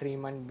 2.5 3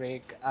 month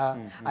break.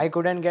 I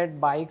couldn't get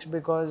bikes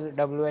because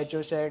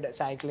WHO said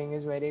cycling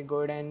is very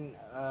good, and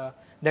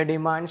the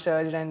demand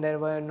surged and there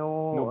were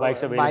no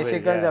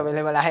bicycles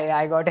available.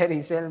 I got a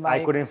resale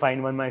bike. I couldn't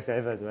find one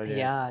myself as well.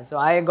 Yeah, so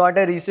I got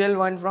a resale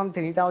one from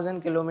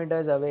 3,000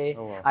 kilometers away.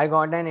 Oh, wow. I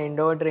got an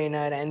indoor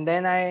trainer, and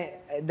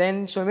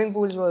then swimming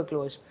pools were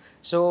closed.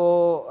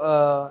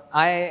 So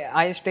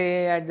I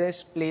stay at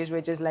this place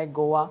which is like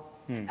Goa.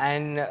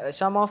 and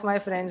some of my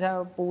friends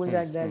have pools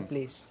at their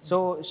place.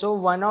 So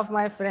one of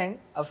my friend,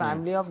 a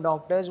family of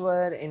doctors,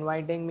 were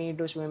inviting me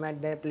to swim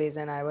at their place,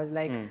 and I was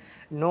like,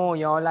 no,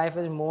 your life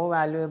is more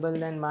valuable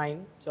than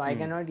mine, so I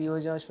cannot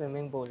use your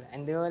swimming pool.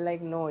 And they were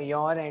like, no,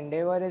 your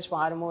endeavor is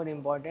far more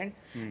important.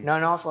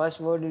 None of us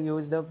would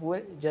use the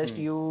pool, just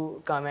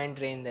you come and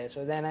train there.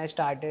 So then I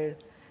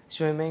started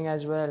swimming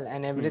as well,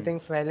 and everything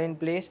fell in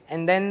place,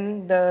 and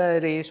then the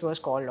race was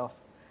called off.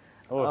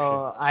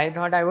 I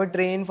thought I would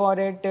train for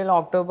it till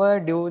October,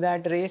 do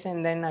that race,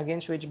 and then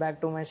again switch back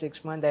to my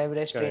 6-month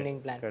Everest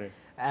training plan.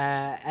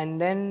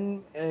 And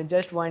then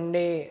just one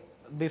day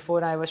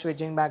before I was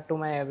switching back to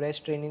my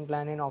Everest training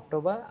plan in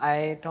October,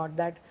 I thought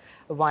that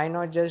why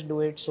not just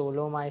do it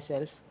solo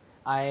myself.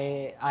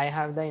 I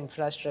have the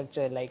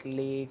infrastructure like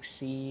lake,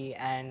 sea,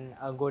 and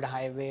a good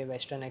highway,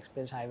 Western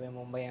Express Highway,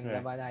 Mumbai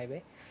Ahmedabad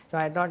Highway. So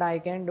I thought I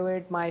can do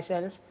it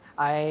myself.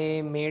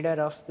 I made a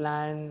rough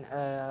plan.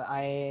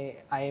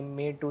 I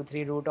made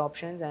 2-3 route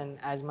options, and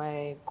as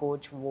my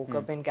coach woke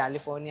up in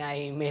California,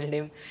 I emailed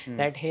him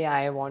that, hey,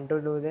 I want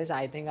to do this.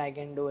 I think I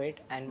can do it.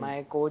 And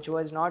my coach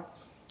was not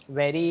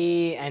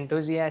very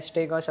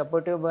enthusiastic or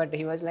supportive, but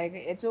he was like,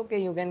 it's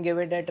okay, you can give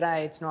it a try.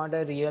 It's not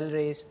a real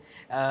race.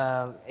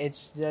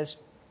 It's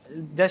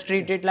just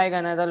treat it like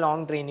another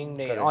long training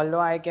day.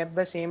 Although I kept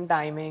the same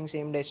timing,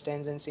 same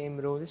distance, and same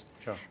rules.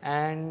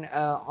 And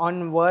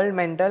on World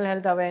Mental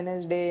Health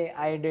Awareness Day,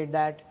 I did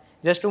that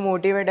just to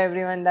motivate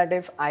everyone that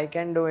if I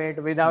can do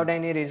it without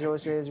any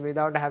resources,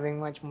 without having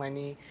much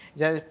money,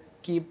 just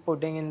keep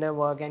putting in the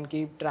work and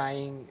keep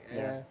trying.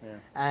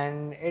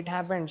 And it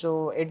happened.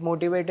 So it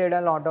motivated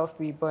a lot of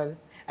people.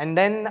 And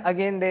then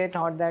again they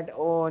thought that,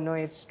 oh no,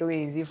 it's too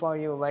easy for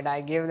you. But I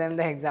gave them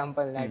the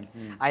example that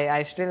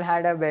I still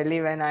had a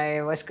belly when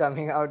I was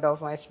coming out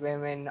of my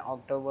swim in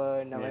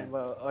October,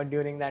 November, or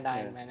during that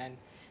Ironman. And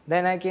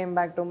then I came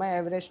back to my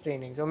Everest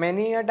training. So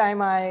many a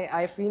time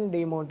I feel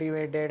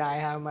demotivated. I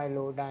have my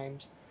low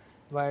times,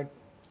 but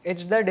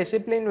it's the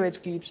discipline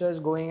which keeps us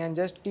going, and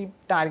just keep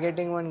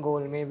targeting one goal.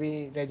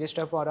 Maybe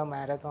register for a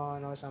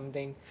marathon or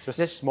something. So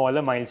just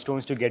smaller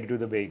milestones to get you to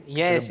the big.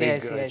 Yes.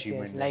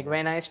 Like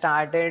when I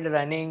started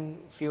running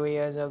few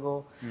years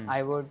ago,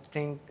 I would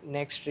think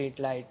next street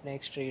light.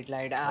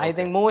 I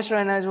think most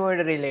runners would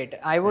relate.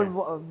 I would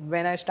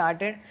when I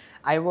started,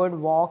 I would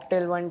walk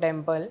till one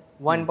temple,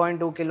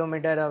 1.2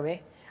 kilometer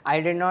away. I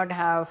did not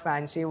have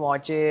fancy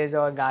watches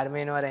or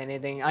Garmin or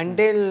anything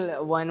until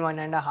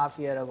 1.5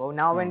 years ago.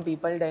 Now when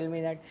people tell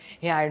me that,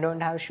 hey, I don't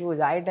have shoes,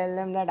 I tell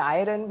them that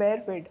I run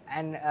barefoot.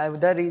 And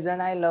the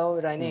reason I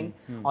love running,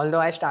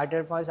 although I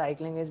started for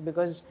cycling, is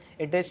because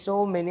it is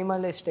so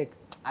minimalistic.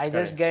 I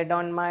just get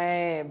on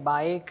my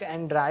bike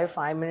and drive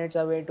 5 minutes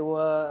away to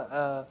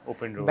a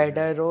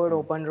better road,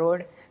 open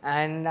road,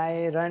 and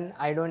I run.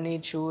 I don't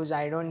need shoes.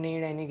 I don't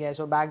need any gear.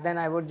 So back then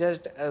I would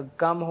just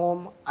come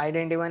home. I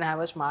didn't even have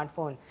a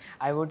smartphone.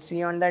 I would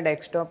see on the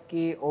desktop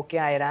key, okay,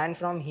 I ran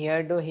from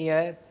here to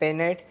here, pin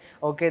it.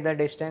 Okay, the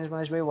distance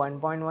must be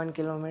 1.1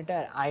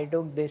 kilometer. I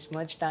took this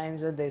much time,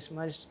 so this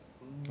much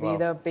be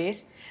the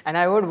pace, and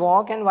I would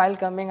walk, and while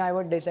coming I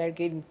would decide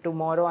कि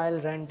tomorrow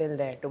I'll run till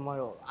there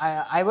tomorrow.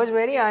 I was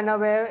very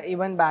unaware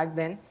even back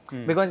then,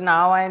 because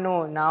now I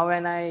know. Now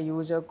when I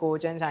use a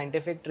coach and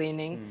scientific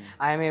training,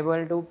 I am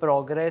able to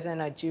progress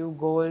and achieve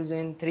goals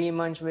in 3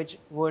 months which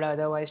would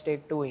otherwise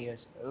take 2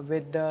 years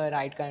with the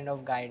right kind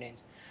of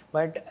guidance.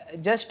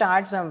 But just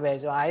start somewhere.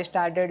 So I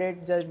started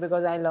it just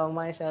because I love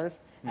myself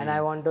and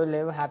I want to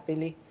live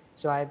happily.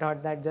 So I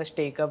thought that just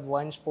take up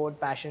one sport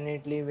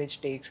passionately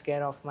which takes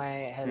care of my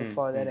health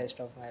for the rest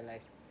of my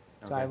life.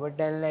 So I would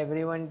tell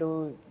everyone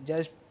to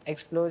just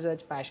explore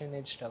such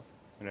passionate stuff.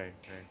 Right.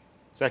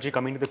 So actually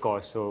coming to the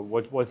cost, so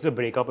what's the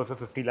breakup of a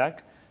 50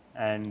 lakh,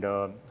 and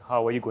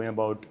how are you going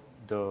about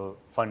the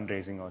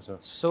fundraising also?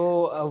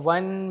 So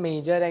one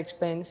major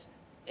expense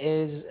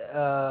is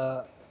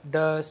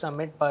the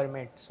summit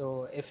permit.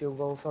 So if you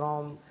go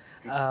from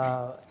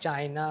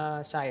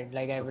China side,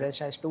 like Everest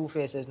has 2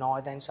 faces,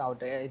 north and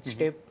south. Its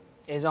tip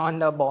is on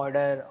the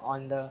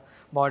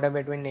border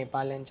between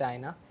Nepal and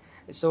China.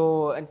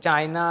 So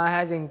China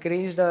has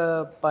increased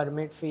the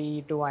permit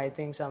fee to, I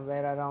think,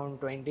 somewhere around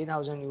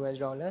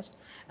 $20,000,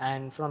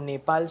 and from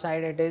Nepal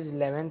side it is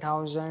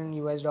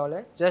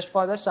 $11,000 just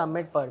for the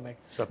summit permit.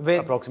 So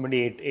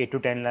approximately 8 to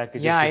 10 lakh.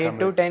 Is yeah, just 8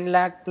 to 10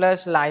 lakh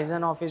plus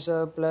liaison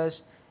officer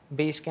plus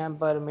base camp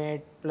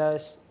permit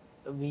plus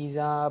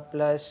visa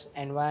plus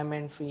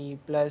environment fee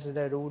plus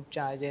the route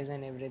charges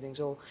and everything.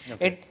 So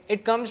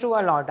it comes to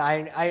a lot.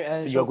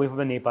 So you're going from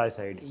the Nepal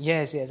side?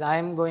 Yes, I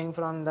am going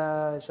from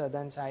the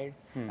southern side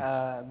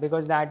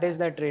because that is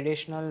the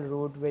traditional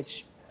route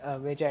which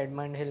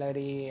Edmund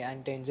Hillary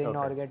and Tenzing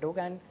Norgay took,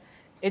 and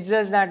It's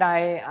just that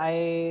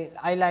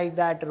I like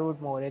that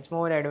route more. It's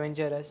more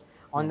adventurous.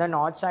 On the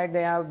north side,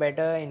 they have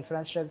better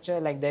infrastructure.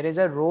 Like there is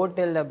a road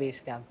till the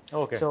base camp.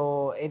 Okay.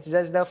 So it's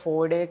just the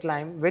 4-day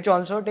climb, which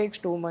also takes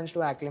 2 months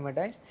to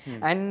acclimatize.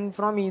 And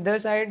from either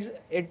sides,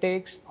 it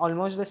takes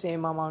almost the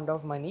same amount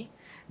of money.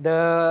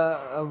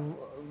 The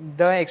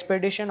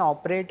expedition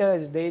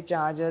operators, they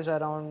charge us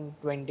around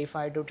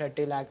 25 to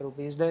 30 lakh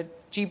rupees, the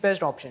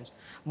cheapest options.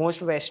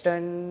 Most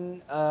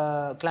Western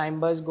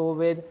climbers go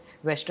with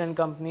Western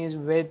companies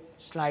with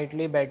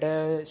slightly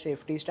better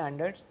safety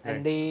standards, Right.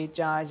 and they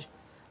charge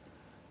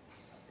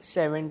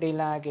 70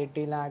 lakh,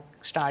 80 lakh,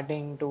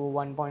 starting to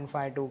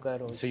 1.52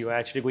 crores. So you're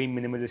actually going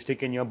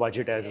minimalistic in your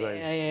budget as well.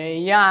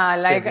 Yeah,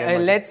 like Save your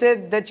money. let's say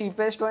the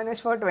cheapest one is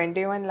for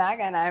 21 lakh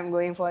and I'm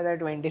going for the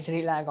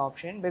 23 lakh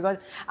option, because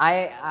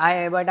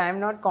but I'm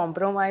not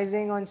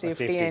compromising on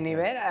safety safety,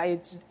 anywhere.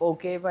 It's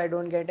okay if I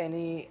don't get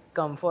any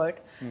comfort.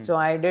 So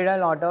I did a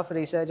lot of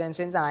research, and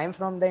since I'm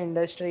from the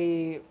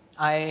industry,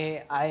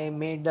 I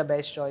made the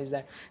best choice,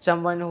 that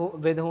someone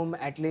with whom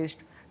at least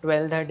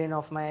 12-13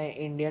 of my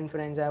Indian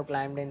friends have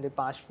climbed in the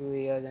past few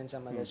years, and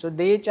some others. So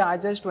they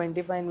charge us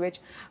 25, in which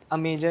a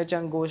major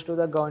chunk goes to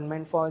the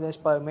government for this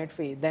permit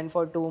fee. Then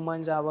for 2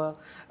 months, our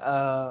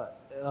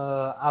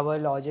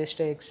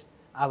logistics,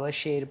 our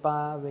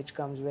Sherpa, which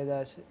comes with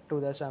us to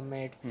the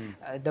summit,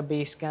 the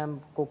base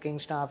camp cooking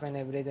staff and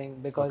everything,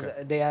 because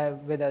they are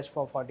with us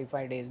for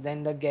 45 days.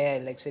 Then the gear,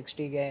 like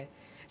 60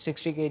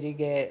 kg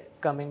gear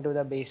coming to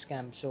the base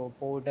camp. So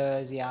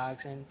porters,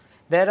 yaks, and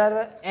there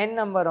are n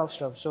number of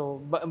stuff.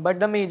 So, but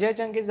the major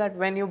chunk is that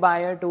when you buy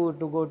a tour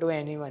to go to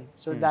anyone,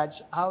 so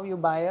that's how you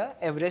buy a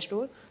Everest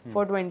tour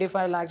for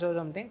 25 lakhs or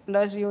something.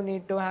 Plus you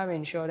need to have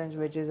insurance,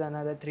 which is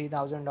another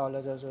 $3,000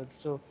 or so.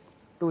 So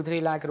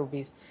 2-3 lakh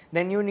rupees.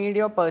 Then you need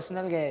your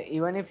personal gear.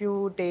 Even if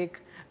you take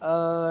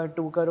a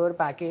 2 crore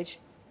package,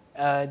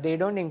 they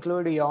don't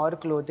include your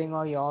clothing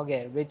or your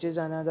gear, which is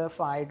another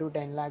 5 to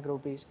 10 lakh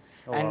rupees.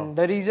 And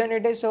the reason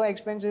it is so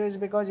expensive is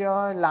because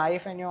your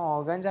life and your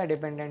organs are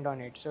dependent on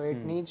it. So it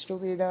needs to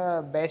be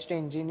the best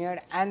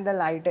engineered and the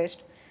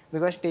lightest,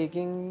 because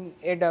taking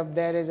it up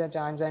there is a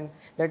chance, and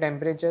the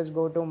temperatures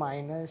go to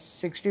minus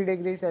 60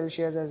 degrees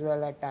Celsius as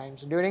well at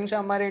times. During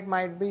summer, it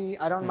might be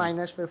around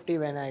minus 50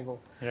 when I go.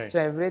 Right. So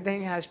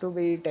everything has to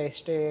be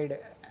tested,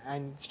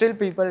 and still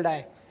people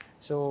die.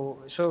 So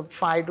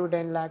 5 to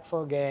 10 lakh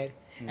for gear,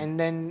 and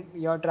then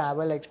your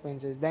travel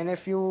expenses. Then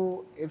if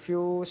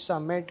you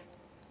submit,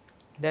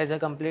 there's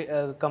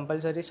a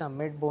compulsory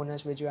summit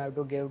bonus which you have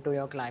to give to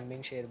your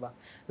climbing Sherpa,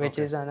 which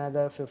is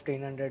another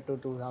 $1,500 to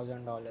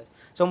 $2,000.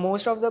 So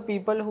most of the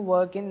people who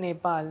work in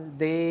Nepal,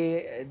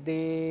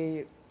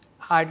 they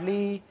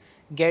hardly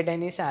get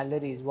any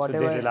salaries,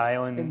 whatever. So they rely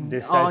on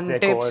this as on their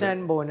tips core.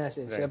 and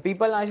bonuses. Right.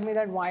 People ask me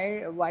that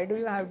why do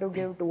you have to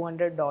give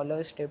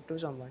 $200 tip to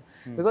someone?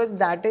 Because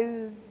that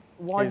is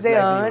what His they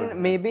livelihood,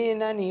 earn maybe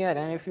in a year.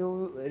 And if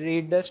you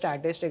read the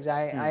statistics,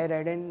 I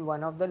read in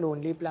one of the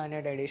Lonely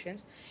Planet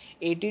editions,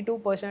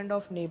 82%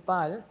 of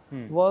Nepal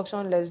works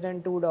on less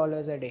than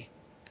 $2 a day,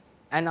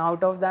 and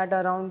out of that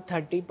around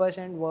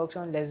 30% works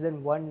on less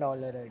than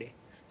 $1 a day.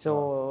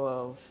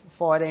 So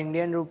for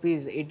Indian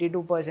rupees,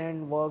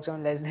 82% works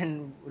on less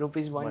than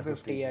rupees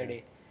 150 a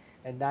day.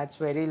 And that's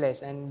very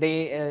less. And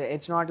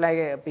it's not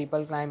like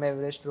people climb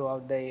Everest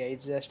throughout the year.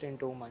 It's just in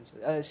 2 months.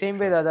 Same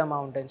with other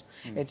mountains.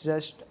 It's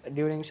just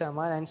during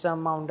summer, and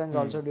some mountains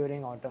also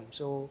during autumn.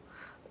 So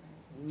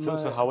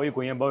how are you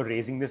going about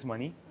raising this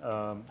money?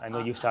 I know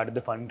you started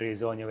the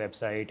fundraiser on your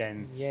website,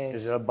 and Yes.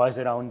 there's a buzz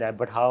around that.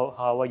 But how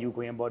are you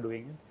going about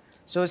doing it?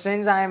 So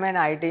since I am an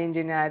IT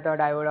engineer, I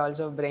thought I would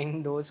also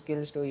bring those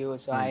skills to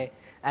use. So I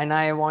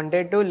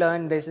wanted to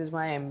learn. This is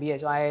my MBA.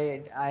 So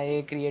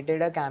I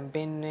created a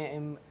campaign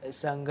in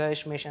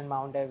Sangharsh Mission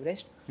Mount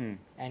Everest.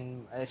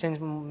 And since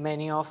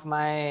many of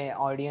my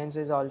audience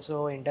is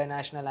also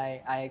international,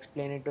 I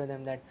explain it to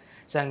them that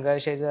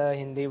Sangharsh is a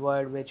Hindi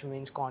word which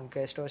means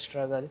conquest or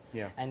struggle.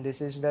 Yeah. And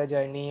this is the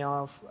journey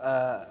of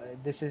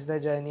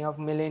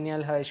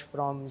millennial Harsh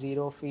from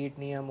 0 feet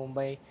near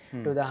Mumbai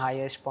to the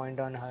highest point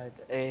on earth.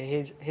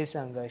 His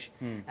Sangharsh.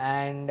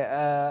 And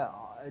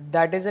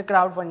that is a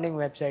crowdfunding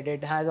website.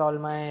 It has all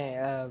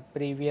my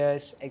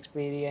previous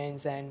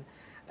experience and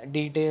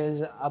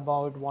details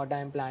about what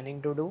I'm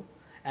planning to do,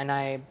 and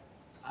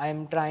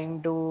I'm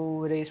trying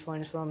to raise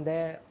funds from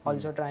there.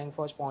 Also trying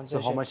for So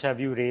sponsorship. how much have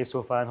you raised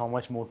so far, and how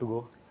much more to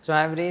go? So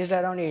I've raised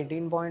around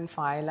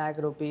 18.5 lakh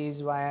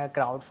rupees via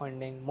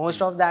crowdfunding.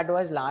 Most of that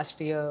was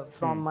last year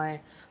from my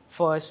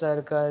first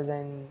circles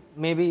and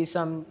maybe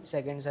some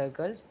second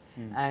circles.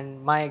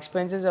 And my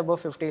expense is above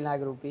 50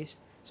 lakh rupees.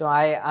 So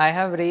I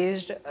have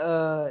raised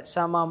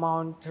some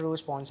amount through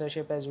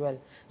sponsorship as well.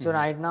 So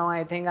right now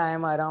I think I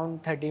am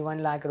around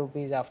 31 lakh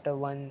rupees after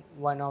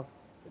one of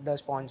the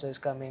sponsors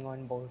coming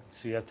on board.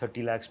 So you have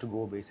 30 lakhs to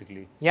go,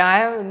 basically. Yeah, I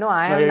have you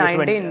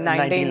have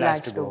 19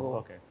 lakhs to go.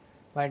 Okay.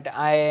 But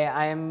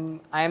I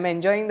am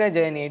enjoying the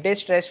journey. It is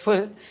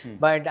stressful,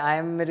 but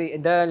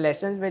the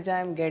lessons which I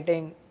am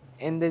getting,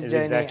 in this It's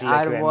journey exactly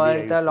like are your MBA worth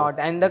you a spoke. lot,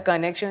 and the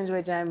connections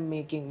which I'm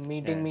making,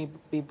 meeting Yeah. me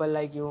people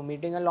like you,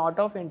 meeting a lot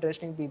of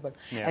interesting people,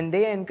 Yeah. and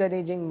they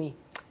encouraging me,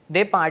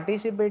 they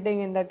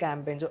participating in the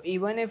campaign. So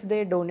even if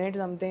they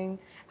donate something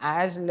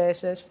as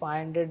less as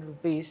 500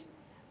 rupees,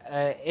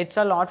 it's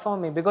a lot for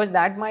me, because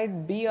that might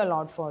be a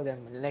lot for them.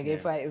 Like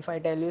Yeah. if I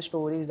tell you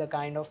stories, the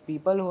kind of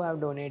people who have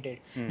donated,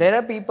 there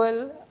are people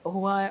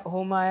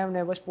whom I have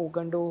never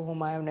spoken to,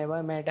 whom I have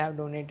never met, have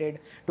donated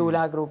 2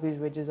 lakh rupees,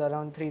 which is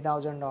around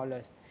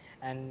 $3,000.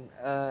 And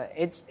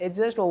it's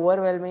just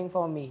overwhelming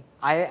for me.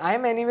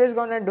 I'm anyways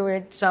gonna do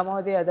it some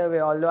or the other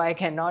way, although I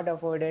cannot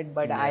afford it,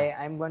 but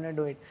I'm gonna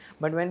do it.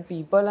 But when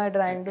people are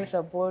trying to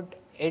support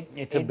it,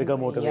 It's a bigger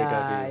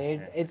motivator to yeah,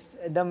 you. it's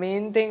the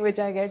main thing which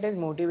I get is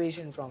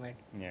motivation from it.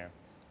 Yeah.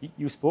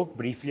 You spoke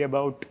briefly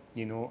about,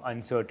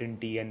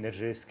 uncertainty and the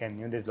risk,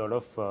 and, there's a lot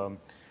of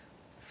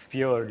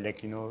fear,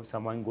 like,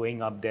 someone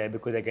going up there,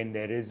 because again,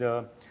 there is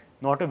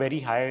not a very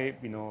high,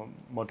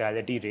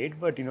 mortality rate,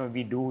 but,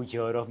 we do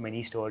hear of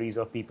many stories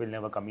of people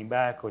never coming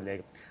back, or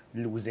like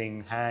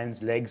losing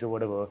hands, legs, or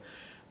whatever.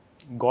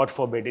 God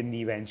forbid, in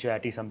the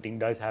eventuality something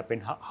does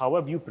happen. How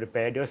have you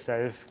prepared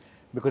yourself?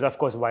 Because of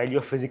course, while you're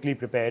physically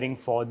preparing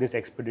for this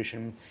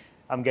expedition,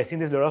 I'm guessing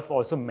there's a lot of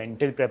also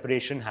mental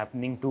preparation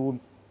happening to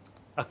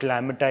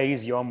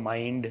acclimatize your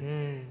mind,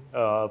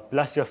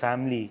 plus your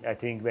family, I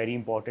think very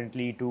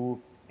importantly, to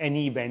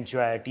any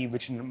eventuality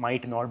which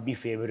might not be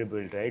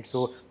favorable, right?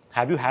 So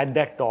have you had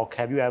that talk?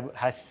 Have you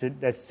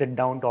that sit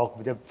down talk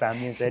with your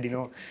family and said,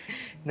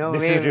 No,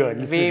 this is real,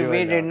 this is real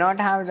we did now? not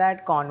have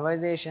that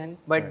conversation,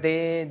 but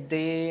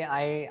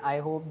I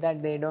hope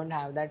that they don't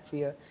have that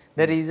fear.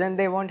 The reason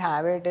they won't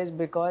have it is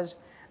because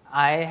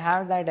I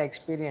have that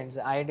experience.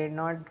 I did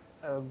not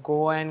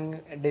go and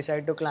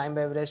decide to climb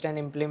Everest and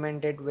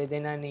implement it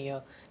within an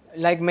year,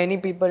 like many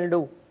people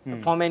do.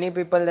 For many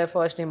people, their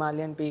first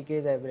Himalayan peak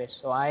is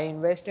Everest. So I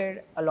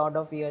invested a lot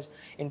of years.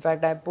 In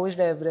fact, I pushed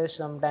Everest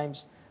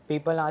sometimes.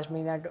 People ask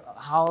me that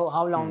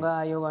how longer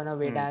are you gonna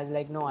wait? I was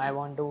like, no, I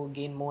want to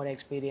gain more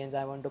experience.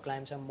 I want to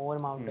climb some more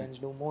mountains,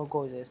 do more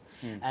courses.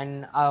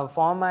 And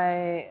for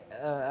my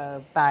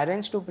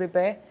parents to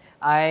prepare,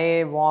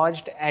 I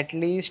watched at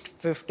least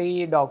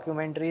 50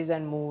 documentaries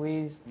and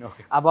movies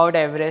Okay. about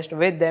Everest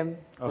with them.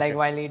 Like Okay.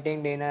 while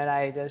eating dinner,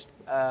 I just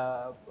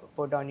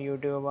put on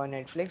YouTube or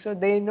Netflix. So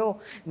they know,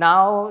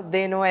 now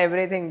they know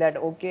everything, that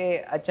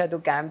okay, अच्छा तू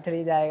camp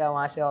 3 जाएगा,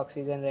 वहाँ से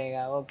oxygen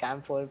रहेगा, वो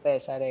camp 4 पे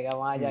ऐसा रहेगा,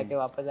 वहाँ जाके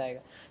वापस आएगा.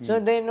 So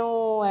they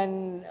know,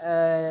 and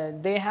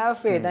they have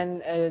faith.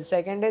 And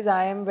second is,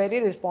 I am very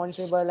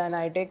responsible and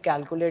I take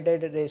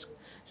calculated risk.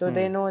 So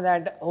they know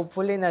that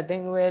hopefully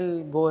nothing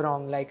will go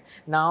wrong. Like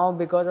now,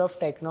 because of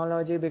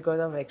technology, because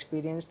of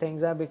experience,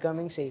 things are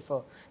becoming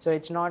safer. So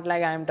it's not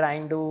like I'm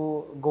trying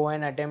to go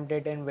and attempt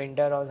it in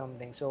winter or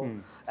something. So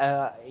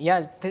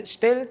yeah,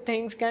 still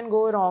things can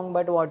go wrong,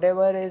 but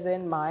whatever is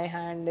in my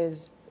hand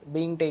is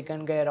being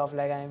taken care of.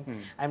 Like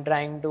I'm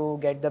trying to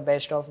get the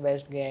best of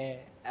best gear,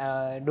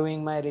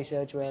 doing my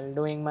research well,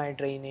 doing my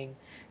training,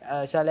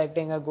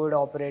 selecting a good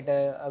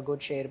operator, a good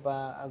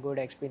Sherpa, a good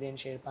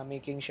experienced Sherpa,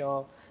 making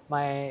sure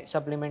my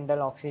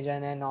supplemental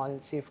oxygen and all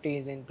safety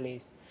is in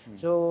place.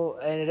 So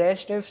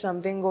rest, if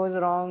something goes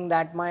wrong,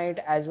 that might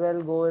as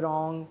well go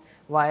wrong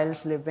while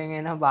sleeping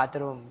in a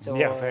bathroom. So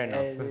Yeah, fair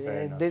enough.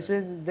 Fair enough. this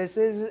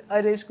is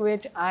a risk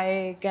which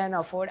I can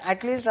afford,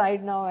 at least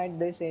right now at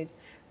this age,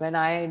 when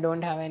I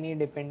don't have any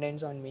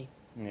dependence on me.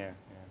 Yeah,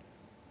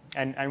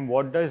 yeah. And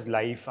what does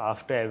life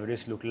after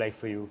Everest look like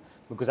for you?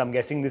 Because I'm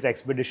guessing this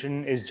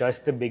expedition is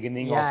just the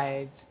beginning Yeah,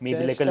 of it's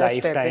maybe just like a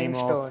stepping lifetime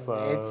stone.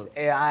 of.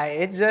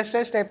 It's just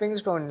a stepping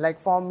stone. Like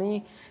for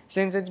me,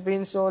 since it's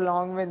been so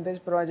long with this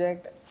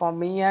project, for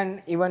me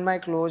and even my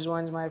close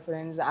ones, my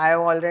friends, I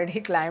have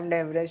already climbed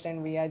Everest,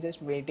 and we are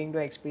just waiting to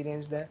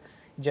experience the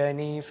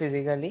journey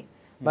physically.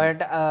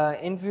 But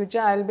in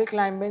future, I'll be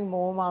climbing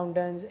more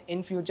mountains.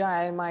 In future,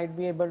 I might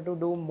be able to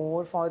do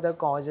more for the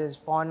causes.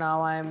 For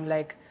now, I'm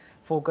like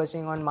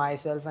focusing on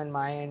myself and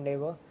my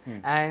endeavor.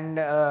 And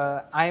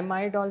I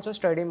might also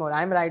study more.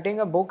 I'm writing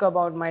a book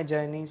about my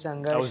journey, I was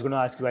Sangharsh. going to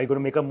ask you, are you going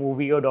to make a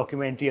movie or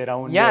documentary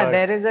around? Yeah, your,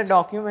 there is a Oh,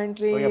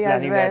 documentary you're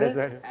as planning well, that as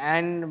well?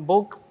 and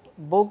book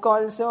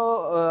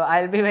also.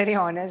 I'll be very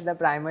honest, the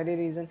primary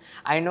reason,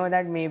 I know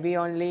that maybe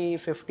only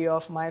 50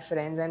 of my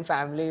friends and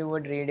family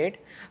would read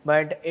it,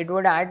 but it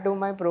would add to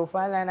my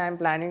profile, and I'm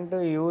planning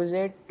to use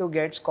it to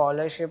get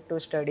scholarship to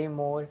study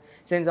more.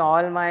 Since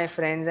all my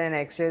friends and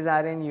exes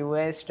are in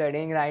US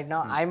studying right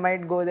now, I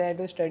might go there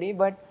to study,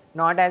 but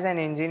not as an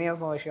engineer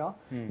for sure.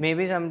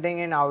 Maybe something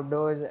in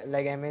outdoors,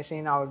 like MSc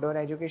in outdoor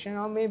education,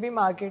 or maybe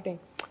marketing.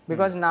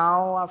 Because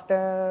now,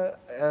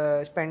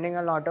 after spending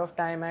a lot of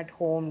time at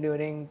home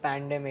during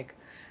pandemic,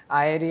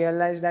 I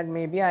realized that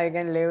maybe I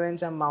can live in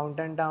some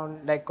mountain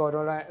town like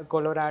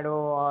Colorado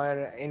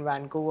or in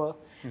Vancouver,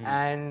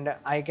 and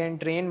I can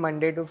train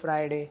Monday to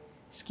Friday,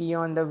 ski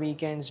on the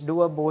weekends,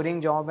 do a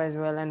boring job as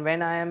well. And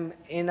when I am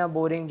in a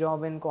boring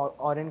job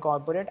or in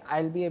corporate,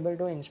 I'll be able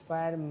to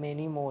inspire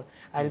many more.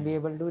 I'll be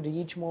able to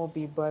reach more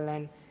people,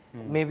 and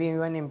maybe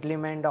even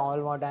implement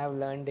all what I have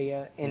learned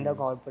here in the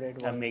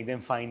corporate world. And make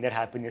them find that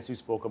happiness you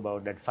spoke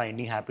about, that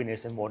finding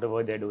happiness in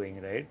whatever they're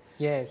doing, right?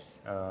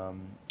 Yes.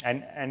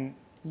 And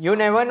You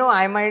never know,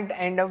 I might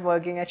end up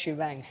working at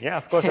Shebang. yeah,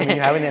 of course. I mean,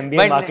 you have an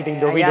MBA in marketing,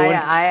 though we don't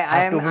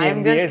have too many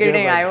I'm just MBAs kidding.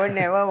 here, I would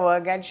never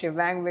work at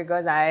Shebang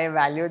because I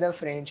value the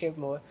friendship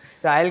more.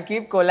 So I'll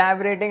keep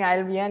collaborating.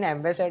 I'll be an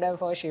ambassador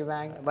for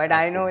Shebang. But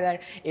I know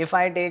that if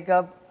I take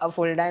up a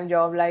full-time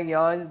job like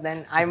yours,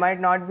 then I might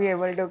not be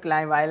able to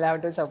climb. I'll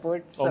have to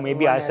support or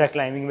maybe someone I'll start else.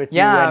 climbing with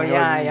Yeah, you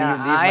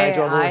and leave my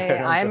job over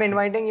here. I'm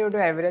inviting you to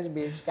Everest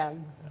Base Camp.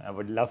 I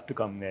would love to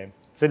come there.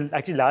 So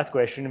actually, last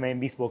question, when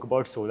we spoke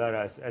about solar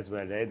as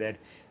well, right? That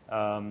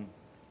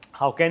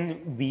how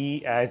can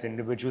we as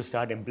individuals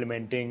start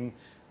implementing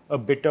a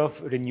bit of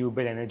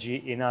renewable energy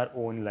in our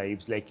own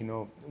lives? Like,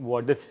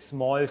 what are the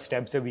small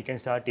steps that we can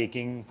start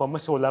taking from a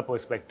solar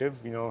perspective,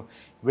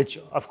 which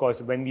of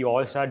course, when we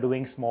all start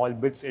doing small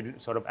bits,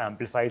 it sort of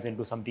amplifies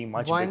into something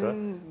much bigger.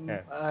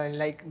 Yeah.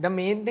 Like the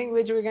main thing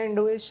which we can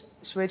do is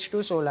switch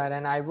to solar,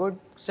 and I would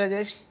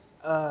suggest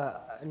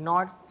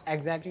not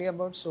exactly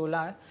about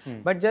solar,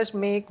 but just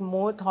make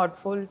more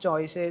thoughtful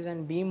choices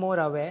and be more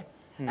aware.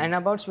 And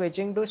about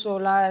switching to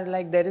solar,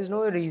 like there is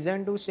no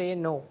reason to say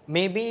no.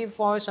 Maybe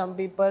for some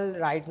people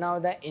right now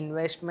the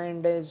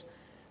investment is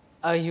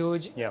a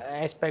huge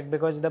aspect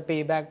because the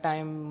payback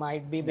time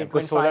might be between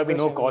because solar 5 to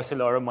 7 costs a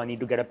lot of money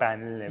to get a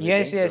panel and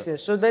everything.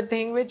 Yes. So the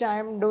thing which I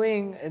am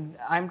doing,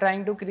 I'm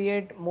trying to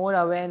create more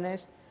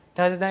awareness.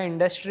 Thus the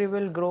industry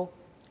will grow.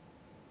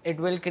 It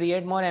will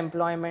create more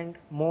employment,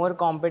 more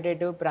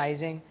competitive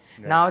pricing.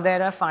 Yeah. Now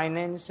there are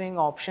financing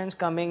options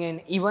coming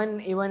in.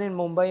 Even in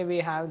Mumbai we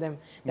have them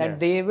that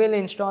they will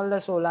install the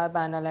solar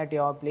panel at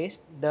your place,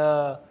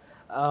 the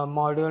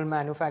module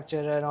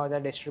manufacturer or the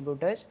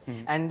distributors,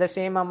 and the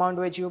same amount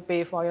which you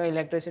pay for your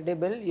electricity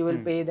bill, you will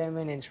pay them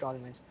in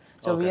installments.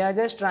 So we are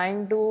just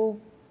trying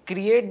to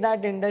create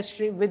that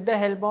industry with the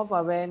help of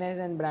awareness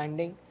and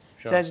branding,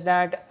 such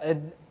that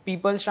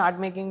people start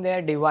making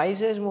their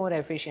devices more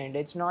efficient.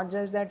 It's not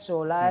just that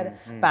solar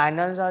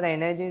panels or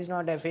energy is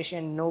not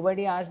efficient.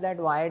 Nobody asks that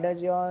why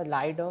does your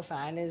light or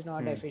fan is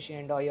not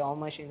efficient or your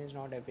machine is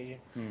not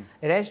efficient.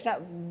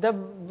 The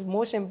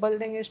most simple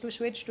thing is to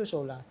switch to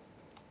solar.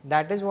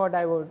 That is what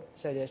I would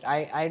suggest.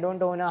 I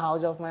don't own a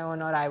house of my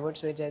own, or I would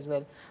switch as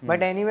well.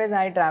 But anyways,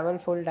 I travel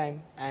full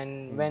time,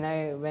 and when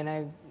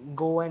I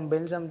go and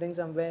build something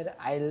somewhere,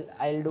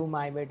 I'll do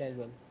my bit as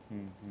well.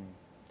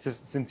 So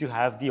since you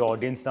have the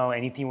audience now,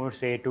 anything you want to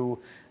say to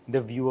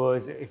the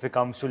viewers if it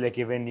comes to like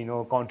even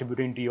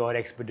contributing to your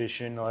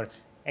expedition, or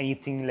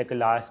anything like a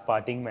last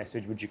parting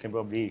message which you can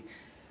probably...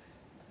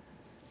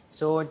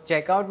 So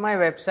check out my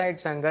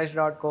website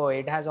sangarsh.co.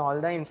 It has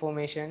all the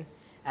information,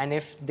 and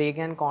if they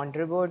can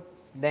contribute,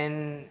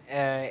 then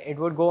it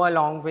would go a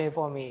long way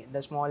for me.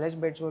 The smallest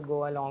bits would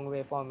go a long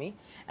way for me.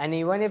 And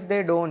even if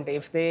they don't,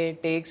 if they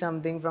take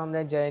something from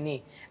the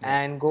journey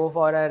and go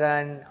for a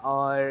run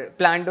or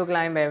plan to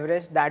climb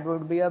Everest, that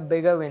would be a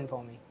bigger win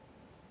for me.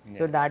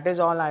 So that is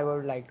all I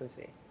would like to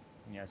say.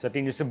 Yeah, so I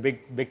think just a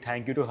big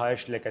thank you to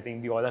Harsh. Like, I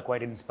think we all are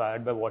quite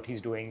inspired by what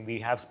he's doing. We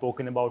have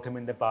spoken about him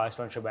in the past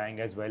on Shebang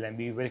as well, and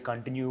we will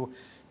continue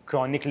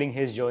chronicling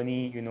his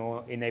journey,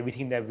 in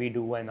everything that we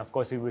do. And of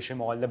course, we wish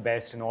him all the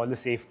best and all the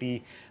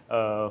safety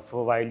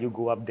for while you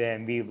go up there.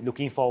 And we're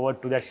looking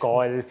forward to that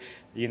call,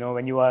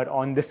 when you are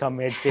on the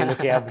summit, saying,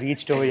 okay, I've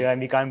reached over here, and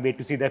we can't wait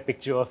to see that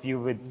picture of you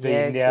with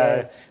the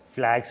India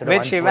flag sort of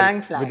with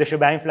Shebang flag. With the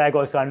Shebang flag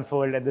also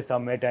unfold at the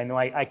summit. I know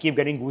I keep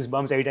getting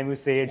goosebumps every time you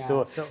say it.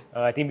 Yeah, so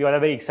I think we all are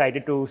very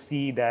excited to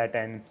see that.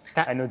 And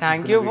I know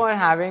thank you for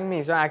having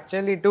me. So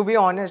actually, to be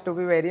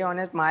very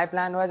honest, my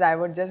plan was I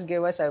would just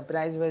give a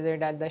surprise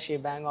visit at the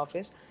Shebang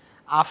office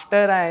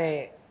after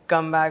I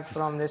come back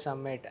from the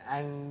summit.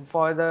 And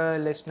for the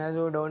listeners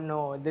who don't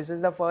know, this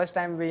is the first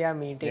time we are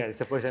meeting. Yeah, it's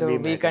the first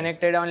time we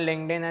connected on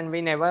LinkedIn and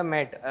we never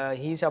met.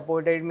 He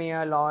supported me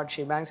a lot,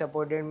 Shebang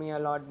supported me a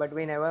lot, but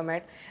we never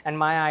met. And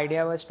my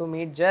idea was to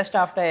meet just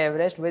after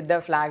Everest with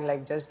the flag,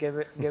 like just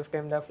gift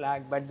him the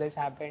flag. But this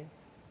happened.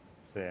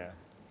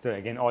 So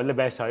again, all the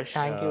best, Harsh.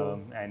 Thank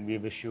you. And we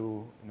wish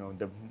you,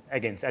 I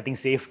think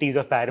safety is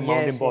of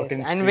paramount importance.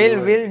 Yes. And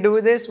we'll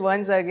do this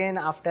once again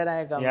after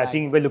I come back. I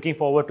think we're looking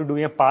forward to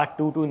doing a part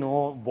 2 to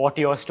know what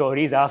your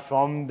stories are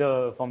from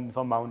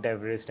Mount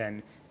Everest,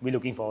 and we're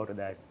looking forward to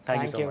that.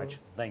 Thank you so much.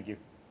 Thank you.